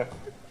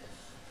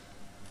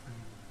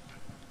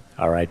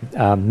 All right.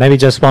 Maybe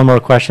just one more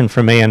question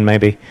for me, and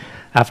maybe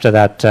after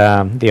that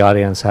the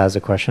audience has a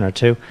question or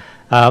two.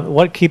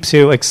 What keeps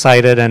you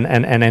excited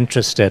and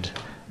interested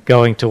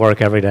going to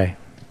work every day?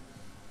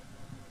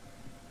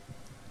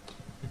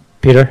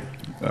 Peter?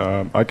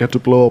 I get to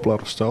blow up a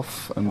lot of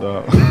stuff and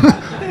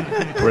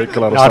break a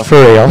lot of Not stuff.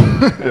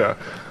 Not for real. Yeah.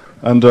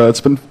 And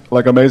it's been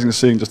like amazing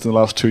seeing just in the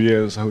last 2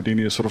 years how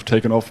Houdini has sort of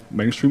taken off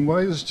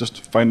mainstream-wise.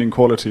 Just finding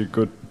quality,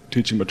 good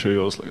teaching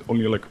materials,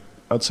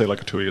 I'd say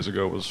 2 years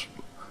ago was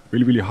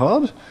really, really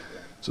hard.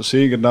 So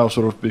seeing it now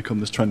sort of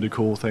become this trendy,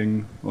 cool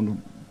thing on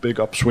a big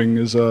upswing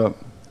is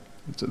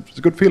it's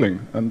a good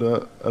feeling, and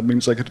it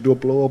means I get to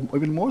blow up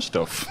even more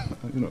stuff.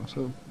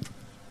 So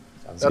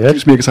Sounds that good.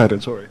 keeps me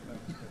excited. Sorry.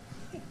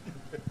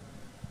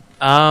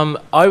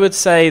 I would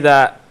say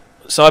that,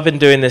 so I've been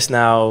doing this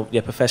now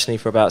professionally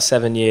for about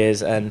 7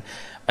 years, and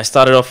I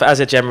started off as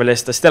a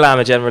generalist. I still am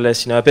a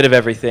generalist, a bit of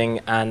everything,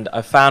 and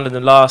I found in the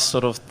last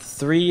sort of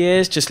 3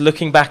 years, just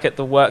looking back at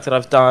the work that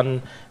I've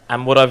done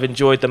and what I've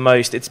enjoyed the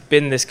most, it's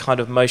been this kind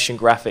of motion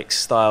graphics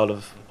style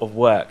of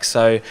work.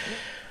 So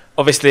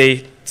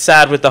obviously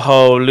sad with the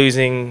whole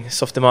losing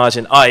Softimage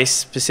and Ice,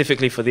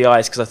 specifically for the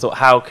Ice, because I thought,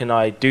 how can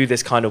I do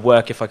this kind of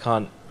work if I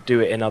can't do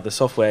it in other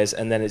softwares?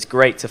 And then it's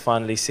great to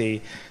finally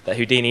see that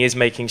Houdini is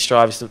making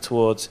strides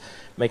towards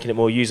making it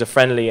more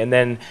user-friendly, and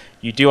then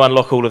you do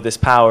unlock all of this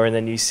power, and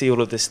then you see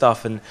all of this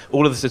stuff, and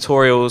all of the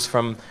tutorials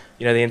from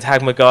the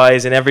Intagma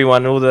guys and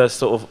everyone, all the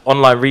sort of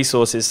online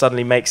resources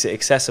suddenly makes it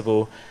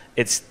accessible.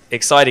 It's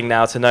exciting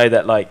now to know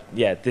that,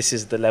 this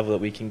is the level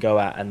that we can go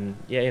at, and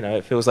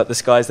it feels like the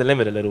sky's the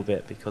limit a little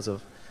bit because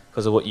of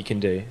what you can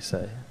do.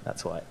 So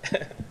that's why.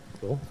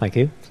 Cool. Thank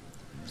you.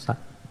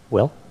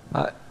 Will?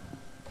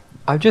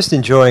 I'm just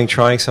enjoying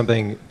trying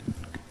something,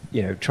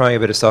 trying a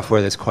bit of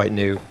software that's quite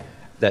new,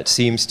 that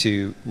seems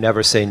to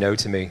never say no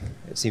to me.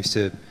 It seems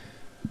to,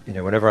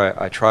 whenever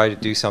I try to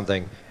do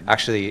something,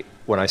 actually,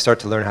 when I start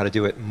to learn how to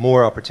do it,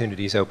 more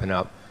opportunities open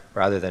up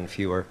rather than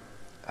fewer.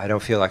 I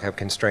don't feel like I'm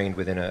constrained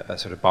within a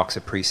sort of box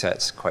of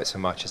presets quite so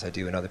much as I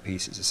do in other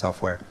pieces of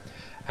software.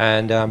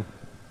 And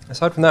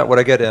aside from that, what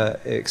I get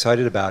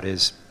excited about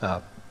is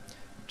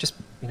just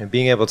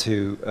being able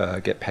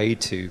to get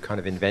paid to kind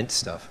of invent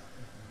stuff,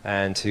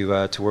 and to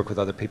work with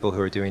other people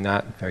who are doing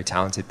that, very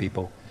talented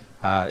people.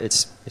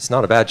 It's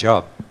not a bad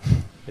job.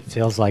 It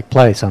feels like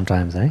play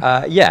sometimes,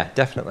 eh? Yeah,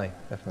 definitely.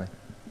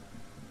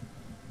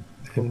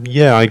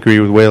 Yeah, I agree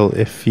with Will.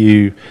 If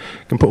you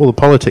can put all the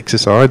politics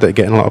aside that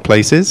get in a lot of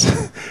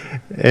places,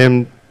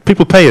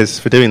 people pay us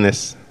for doing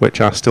this,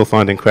 which I still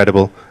find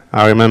incredible.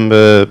 I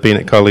remember being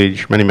at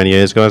college many, many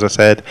years ago, as I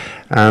said,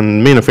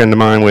 and me and a friend of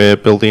mine were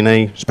building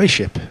a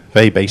spaceship.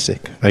 Very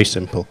basic, very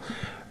simple.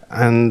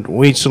 And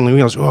we suddenly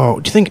realised,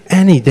 do you think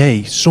any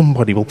day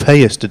somebody will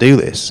pay us to do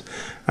this?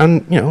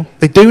 And,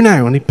 they do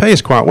now, and they pay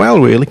us quite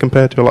well, really,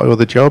 compared to a lot of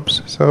other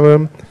jobs.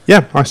 So,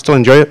 I still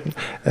enjoy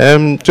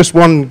it. Just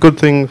one good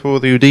thing for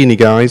the Houdini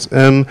guys.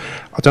 I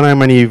don't know how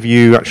many of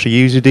you actually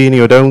use Houdini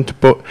or don't,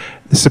 but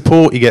the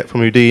support you get from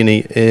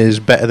Houdini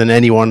is better than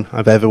anyone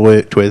I've ever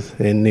worked with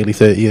in nearly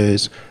 30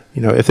 years.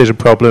 You know, if there's a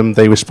problem,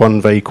 they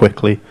respond very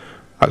quickly.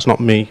 That's not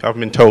me. I've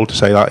been told to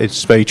say that.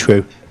 It's very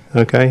true.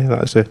 Okay,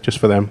 that's it, just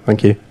for them.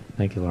 Thank you.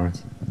 Thank you,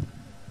 Lawrence.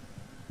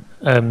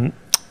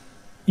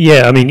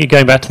 Yeah, I mean,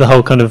 going back to the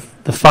whole kind of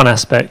the fun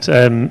aspect,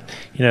 you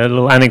know, a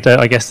little anecdote,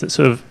 I guess, that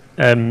sort of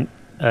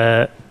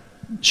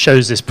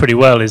shows this pretty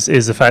well is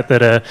the fact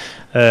that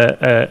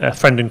a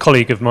friend and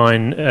colleague of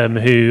mine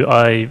who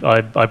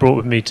I brought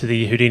with me to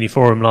the Houdini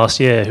forum last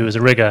year, who was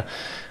a rigger,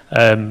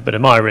 but a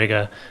my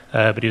rigger,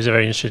 but he was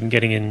very interested in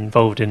getting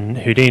involved in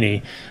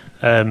Houdini.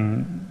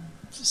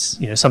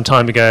 You know, some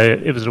time ago,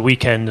 it was a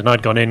weekend, and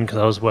I'd gone in because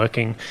I was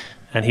working,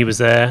 and he was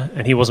there,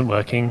 and he wasn't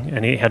working,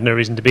 and he had no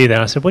reason to be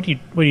there. I said, "What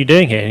are you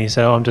doing here?" And he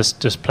said, "Oh, I'm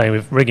just playing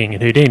with rigging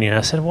in Houdini." And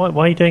I said, "Why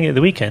are you doing it at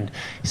the weekend?"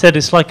 He said,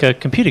 "It's like a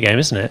computer game,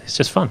 isn't it? It's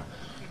just fun."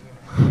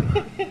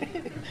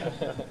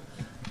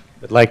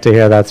 Would like to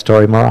hear that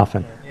story more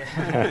often.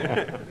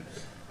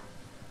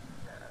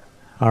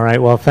 All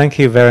right, well, thank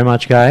you very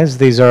much, guys.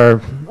 These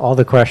are all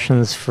the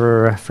questions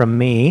from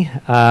me.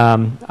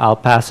 I'll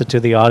pass it to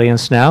the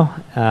audience now.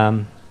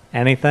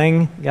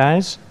 Anything,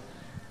 guys?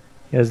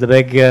 Here's the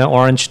big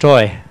orange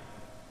toy.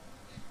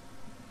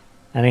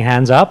 Any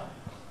hands up?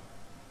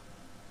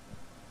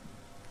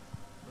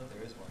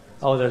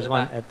 Oh, there's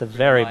one at the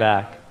very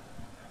back.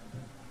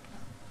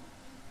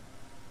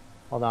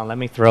 Hold on, let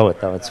me throw it,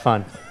 though. It's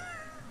fun.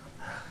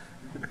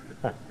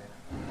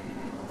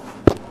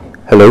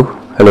 Hello,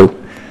 hello.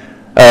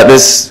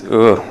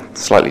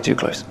 Slightly too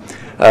close.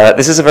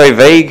 This is a very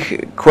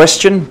vague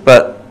question,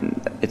 but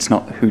it's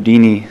not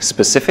Houdini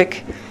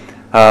specific.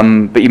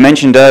 But you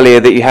mentioned earlier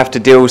that you have to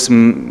deal with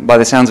some, by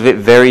the sounds of it,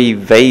 very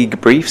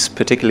vague briefs,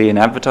 particularly in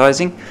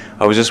advertising.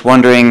 I was just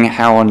wondering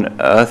how on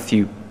earth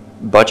you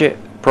budget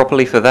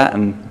properly for that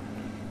and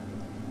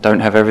don't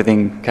have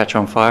everything catch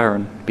on fire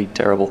and be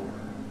terrible.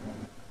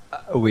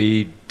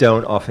 We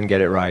don't often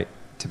get it right,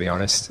 to be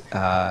honest.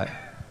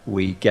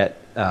 We get,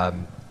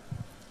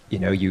 you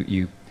know,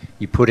 you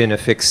put in a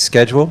fixed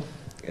schedule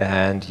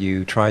and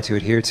you try to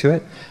adhere to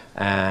it,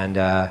 and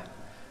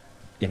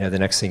you know, the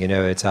next thing you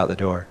know, it's out the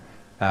door.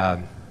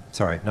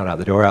 Sorry, not out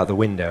the door, out the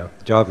window.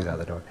 The job is out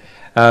the door.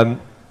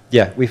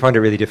 Yeah, we find it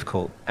really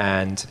difficult,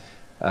 and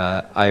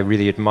I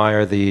really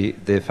admire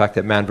the fact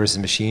that Man vs.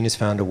 Machine has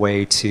found a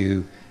way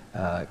to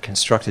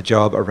construct a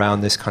job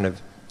around this kind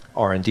of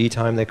R&D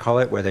time, they call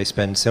it, where they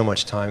spend so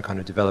much time kind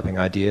of developing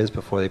ideas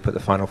before they put the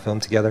final film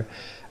together.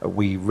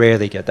 We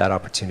rarely get that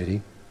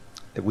opportunity.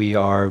 We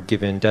are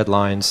given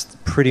deadlines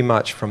pretty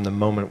much from the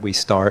moment we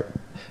start,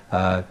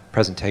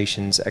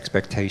 presentations,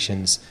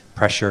 expectations,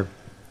 pressure,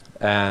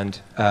 and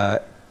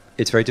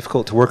it's very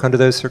difficult to work under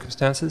those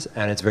circumstances,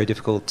 and it's very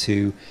difficult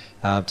to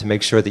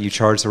make sure that you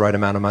charge the right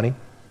amount of money,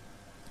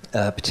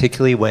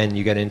 particularly when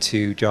you get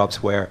into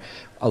jobs where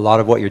a lot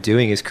of what you're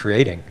doing is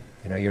creating.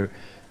 You know,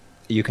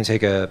 you can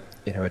take a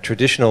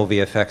traditional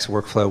VFX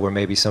workflow where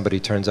maybe somebody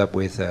turns up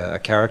with a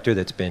character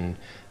that's been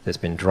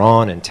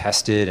drawn and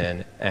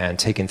tested and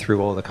taken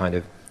through all the kind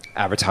of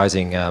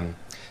advertising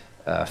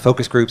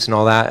focus groups and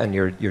all that, and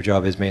your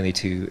job is mainly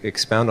to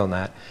expound on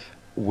that.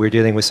 We're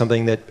dealing with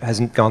something that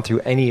hasn't gone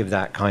through any of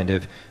that kind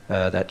of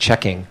that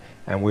checking,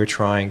 and we're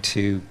trying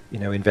to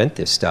invent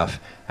this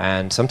stuff.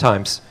 And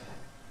sometimes,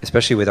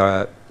 especially with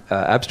our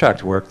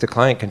abstract work, the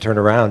client can turn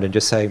around and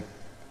just say,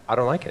 "I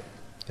don't like it."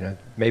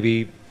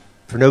 Maybe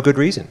for no good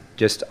reason,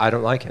 just I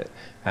don't like it.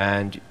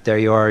 And there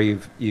you are,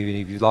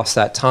 you've lost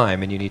that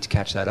time and you need to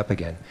catch that up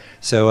again.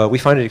 So we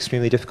find it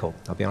extremely difficult,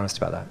 I'll be honest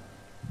about that.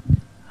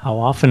 How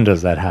often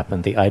does that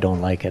happen, the I don't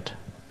like it?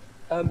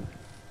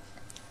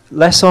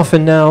 Less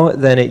often now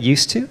than it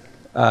used to.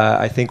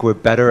 I think we're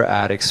better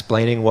at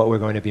explaining what we're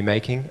going to be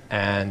making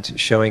and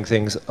showing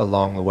things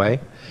along the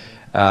way.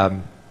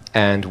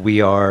 And we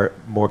are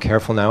more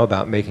careful now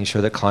about making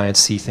sure that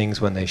clients see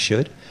things when they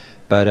should.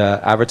 But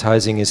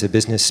advertising is a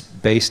business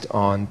based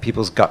on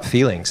people's gut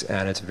feelings,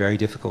 and it's very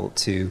difficult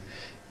to,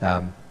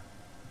 to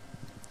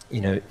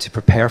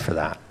prepare for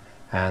that.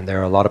 And there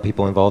are a lot of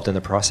people involved in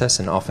the process,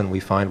 and often we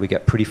find we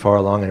get pretty far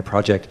along in a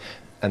project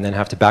and then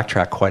have to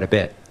backtrack quite a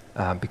bit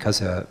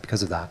because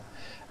of that.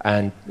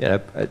 And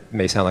it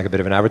may sound like a bit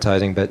of an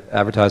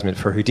advertisement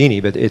for Houdini,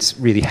 but it's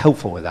really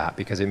helpful with that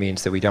because it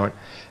means that we don't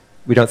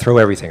throw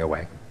everything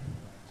away.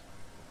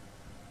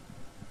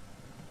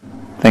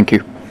 Thank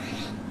you.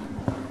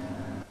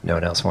 No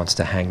one else wants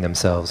to hang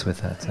themselves with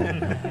that.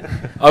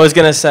 I was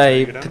going to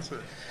say,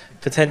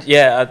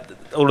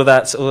 all of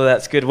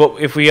that's good.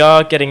 If we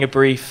are getting a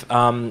brief,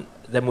 then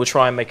we'll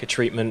try and make a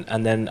treatment,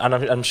 and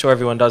I'm sure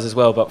everyone does as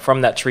well. But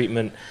from that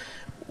treatment,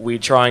 we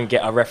try and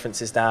get our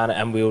references down,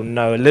 and we'll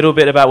know a little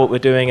bit about what we're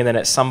doing, and then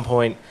at some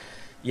point,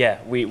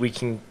 we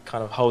can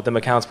kind of hold them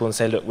accountable and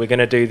say, look, we're going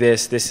to do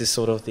this. This is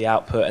sort of the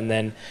output, and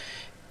then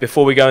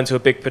before we go into a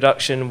big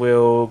production,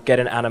 we'll get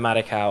an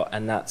animatic out,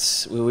 and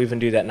we'll even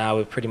do that now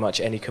with pretty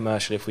much any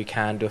commercial if we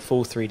can, do a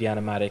full 3D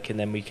animatic, and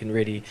then we can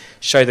really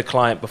show the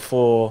client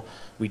before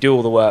we do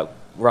all the work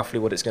roughly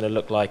what it's going to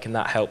look like, and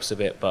that helps a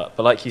bit. But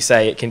like you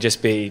say, it can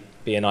just be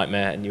a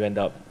nightmare, and you end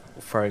up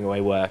throwing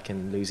away work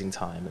and losing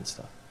time and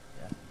stuff.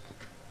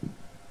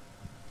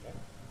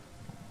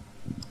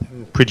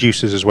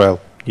 Producers as well.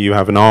 You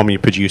have an army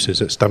of producers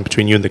that stand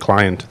between you and the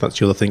client. That's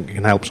the other thing that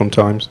can help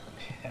sometimes.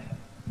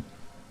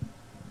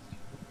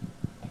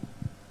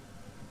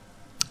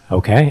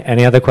 Okay,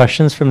 any other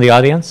questions from the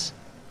audience?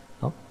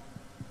 Oh.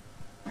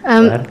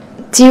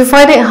 Do you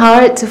find it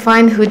hard to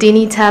find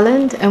Houdini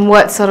talent, and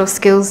what sort of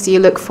skills do you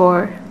look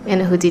for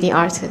in a Houdini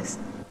artist?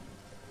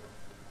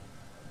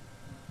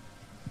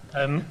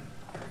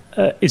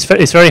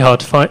 It's very hard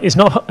to find. It's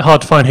not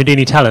hard to find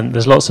Houdini talent.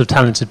 There's lots of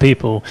talented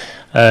people,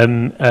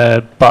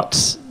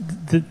 but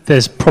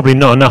there's probably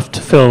not enough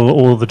to fill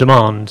all the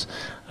demand.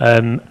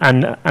 And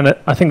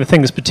I think the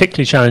thing that's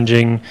particularly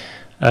challenging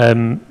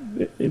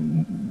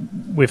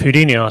with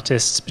Houdini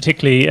artists,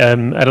 particularly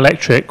at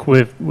Electric,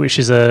 which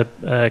is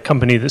a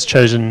company that's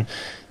chosen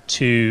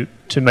to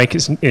make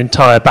its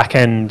entire back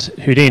end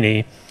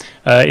Houdini,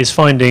 is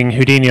finding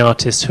Houdini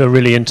artists who are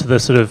really into the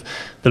sort of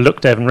the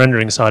look dev and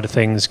rendering side of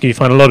things. You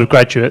find a lot of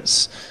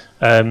graduates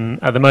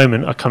at the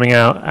moment are coming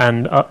out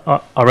and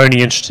are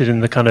only interested in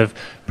the kind of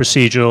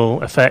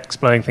procedural effects,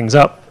 blowing things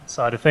up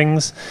side of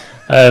things.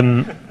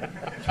 So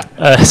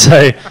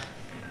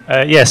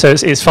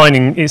it's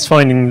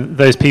finding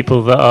those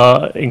people that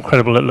are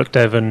incredible at look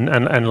dev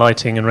and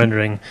lighting and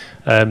rendering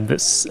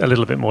that's a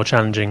little bit more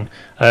challenging.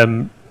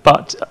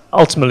 But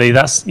ultimately,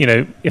 that's,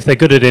 if they're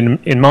good at it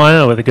in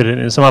Maya or they're good at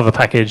it in some other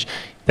package,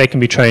 they can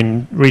be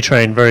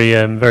retrained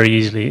very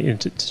easily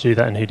to do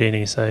that in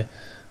Houdini. So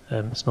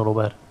it's not all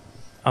bad.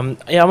 I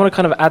want to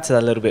kind of add to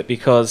that a little bit,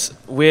 because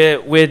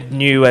we're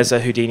new as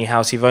a Houdini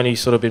house. You've only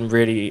sort of been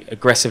really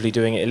aggressively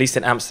doing it, at least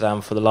in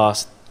Amsterdam, for the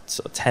last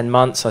sort of 10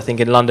 months. I think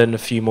in London a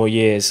few more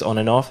years on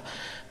and off.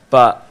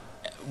 But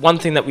one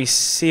thing that we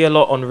see a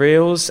lot on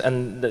Reels,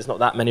 and there's not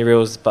that many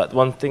Reels, but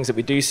one of the things that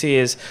we do see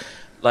is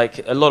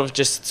like a lot of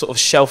just sort of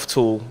shelf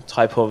tool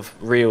type of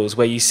Reels,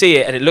 where you see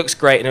it and it looks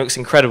great and it looks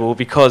incredible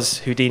because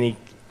Houdini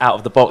out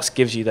of the box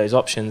gives you those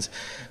options.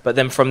 But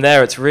then from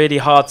there, it's really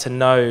hard to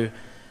know,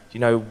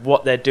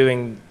 what they're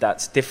doing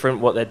that's different,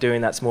 what they're doing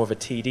that's more of a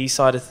TD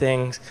side of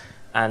things.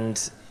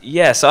 And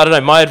yeah, so I don't know,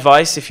 my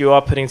advice, if you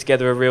are putting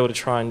together a reel to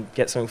try and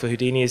get something for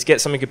Houdini, is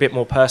get something a bit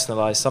more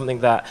personalized, something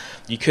that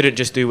you couldn't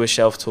just do with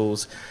shelf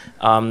tools,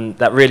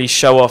 that really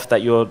show off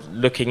that you're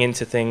looking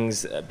into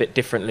things a bit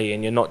differently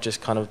and you're not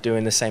just kind of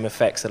doing the same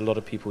effects that a lot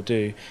of people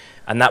do.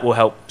 And that will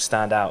help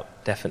stand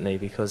out, definitely,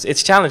 because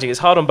it's challenging. It's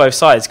hard on both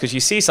sides, because you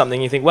see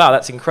something, you think, wow,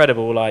 that's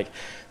incredible, like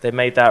they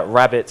made that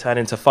rabbit turn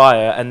into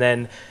fire, and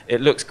then it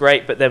looks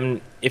great, but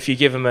then if you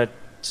give them a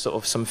sort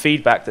of some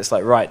feedback that's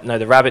like, right, no,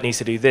 the rabbit needs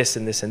to do this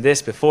and this and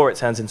this before it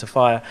turns into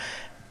fire.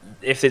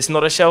 If it's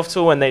not a shelf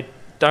tool and they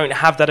don't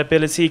have that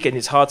ability and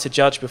it's hard to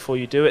judge before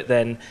you do it,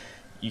 then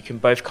you can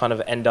both kind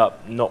of end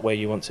up not where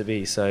you want to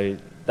be. So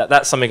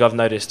that's something I've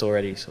noticed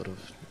already sort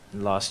of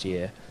last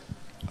year.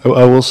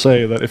 I will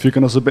say that if you're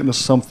going to submit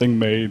something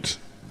made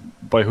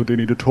by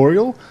Houdini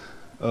tutorial,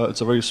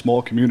 it's a very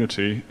small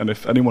community, and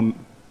if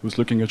anyone who's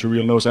looking at your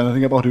reel knows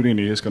anything about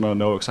Houdini, is going to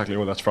know exactly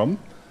where that's from.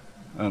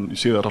 And you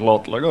see that a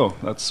lot, like, oh,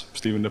 that's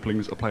Stephen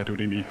Nippling's Applied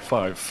Houdini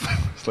 5.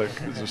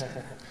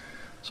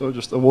 So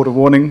just a word of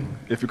warning,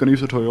 if you're going to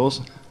use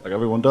tutorials, like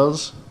everyone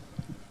does,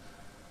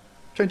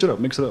 change it up,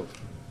 mix it up,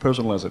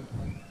 personalize it.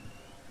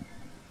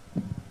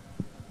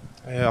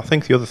 I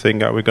think the other thing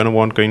that we're going to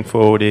want going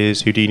forward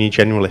is Houdini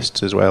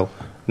generalists as well,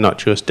 not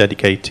just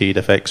dedicated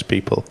effects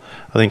people.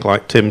 I think,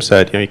 like Tim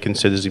said, he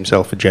considers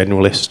himself a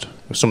generalist.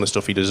 Some of the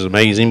stuff he does is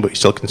amazing, but he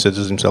still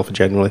considers himself a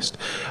generalist.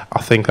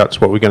 I think that's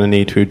what we're going to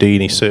need for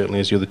Houdini, certainly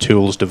as the other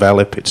tools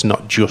develop. It's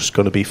not just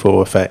going to be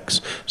for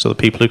effects. So the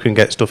people who can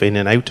get stuff in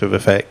and out of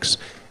effects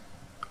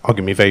are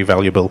going to be very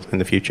valuable in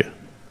the future.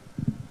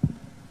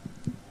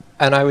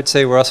 And I would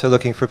say we're also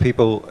looking for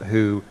people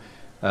who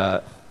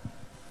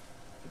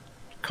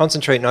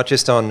concentrate not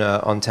just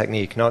on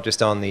technique, not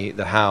just on the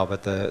how,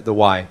 but the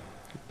why.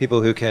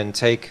 People who can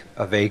take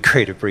a vague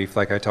creative brief,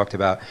 like I talked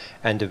about,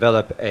 and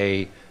develop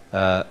a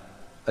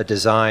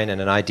design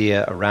and an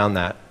idea around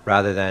that,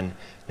 rather than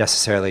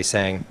necessarily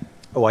saying,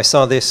 "Oh, I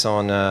saw this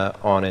on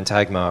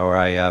Intagma," or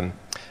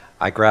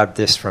I grabbed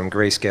this from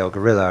Grayscale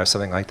Gorilla, or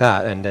something like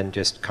that, and then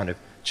just kind of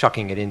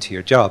chucking it into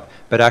your job.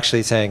 But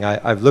actually saying,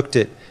 "I've looked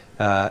at."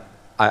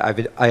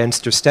 I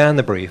understand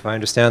the brief, I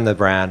understand the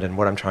brand and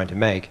what I'm trying to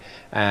make,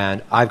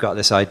 and I've got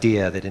this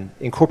idea that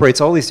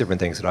incorporates all these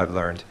different things that I've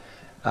learned.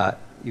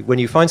 When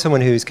you find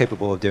someone who's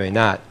capable of doing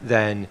that,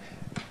 then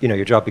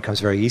your job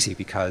becomes very easy,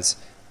 because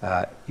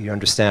they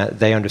understand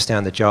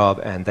the job,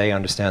 and they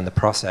understand the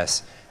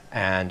process,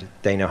 and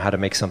they know how to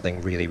make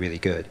something really, really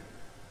good.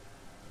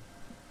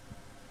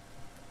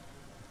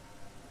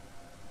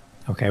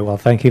 Okay, well,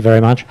 thank you very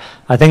much.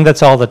 I think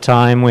that's all the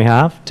time we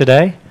have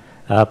today.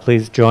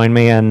 Please join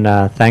me in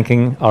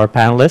thanking our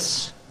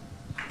panelists.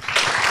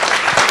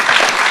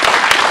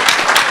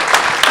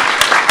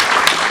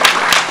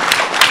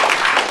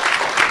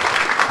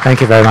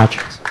 Thank you very much.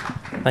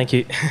 Thank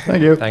you.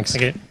 Thank you. Thanks.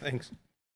 Thanks.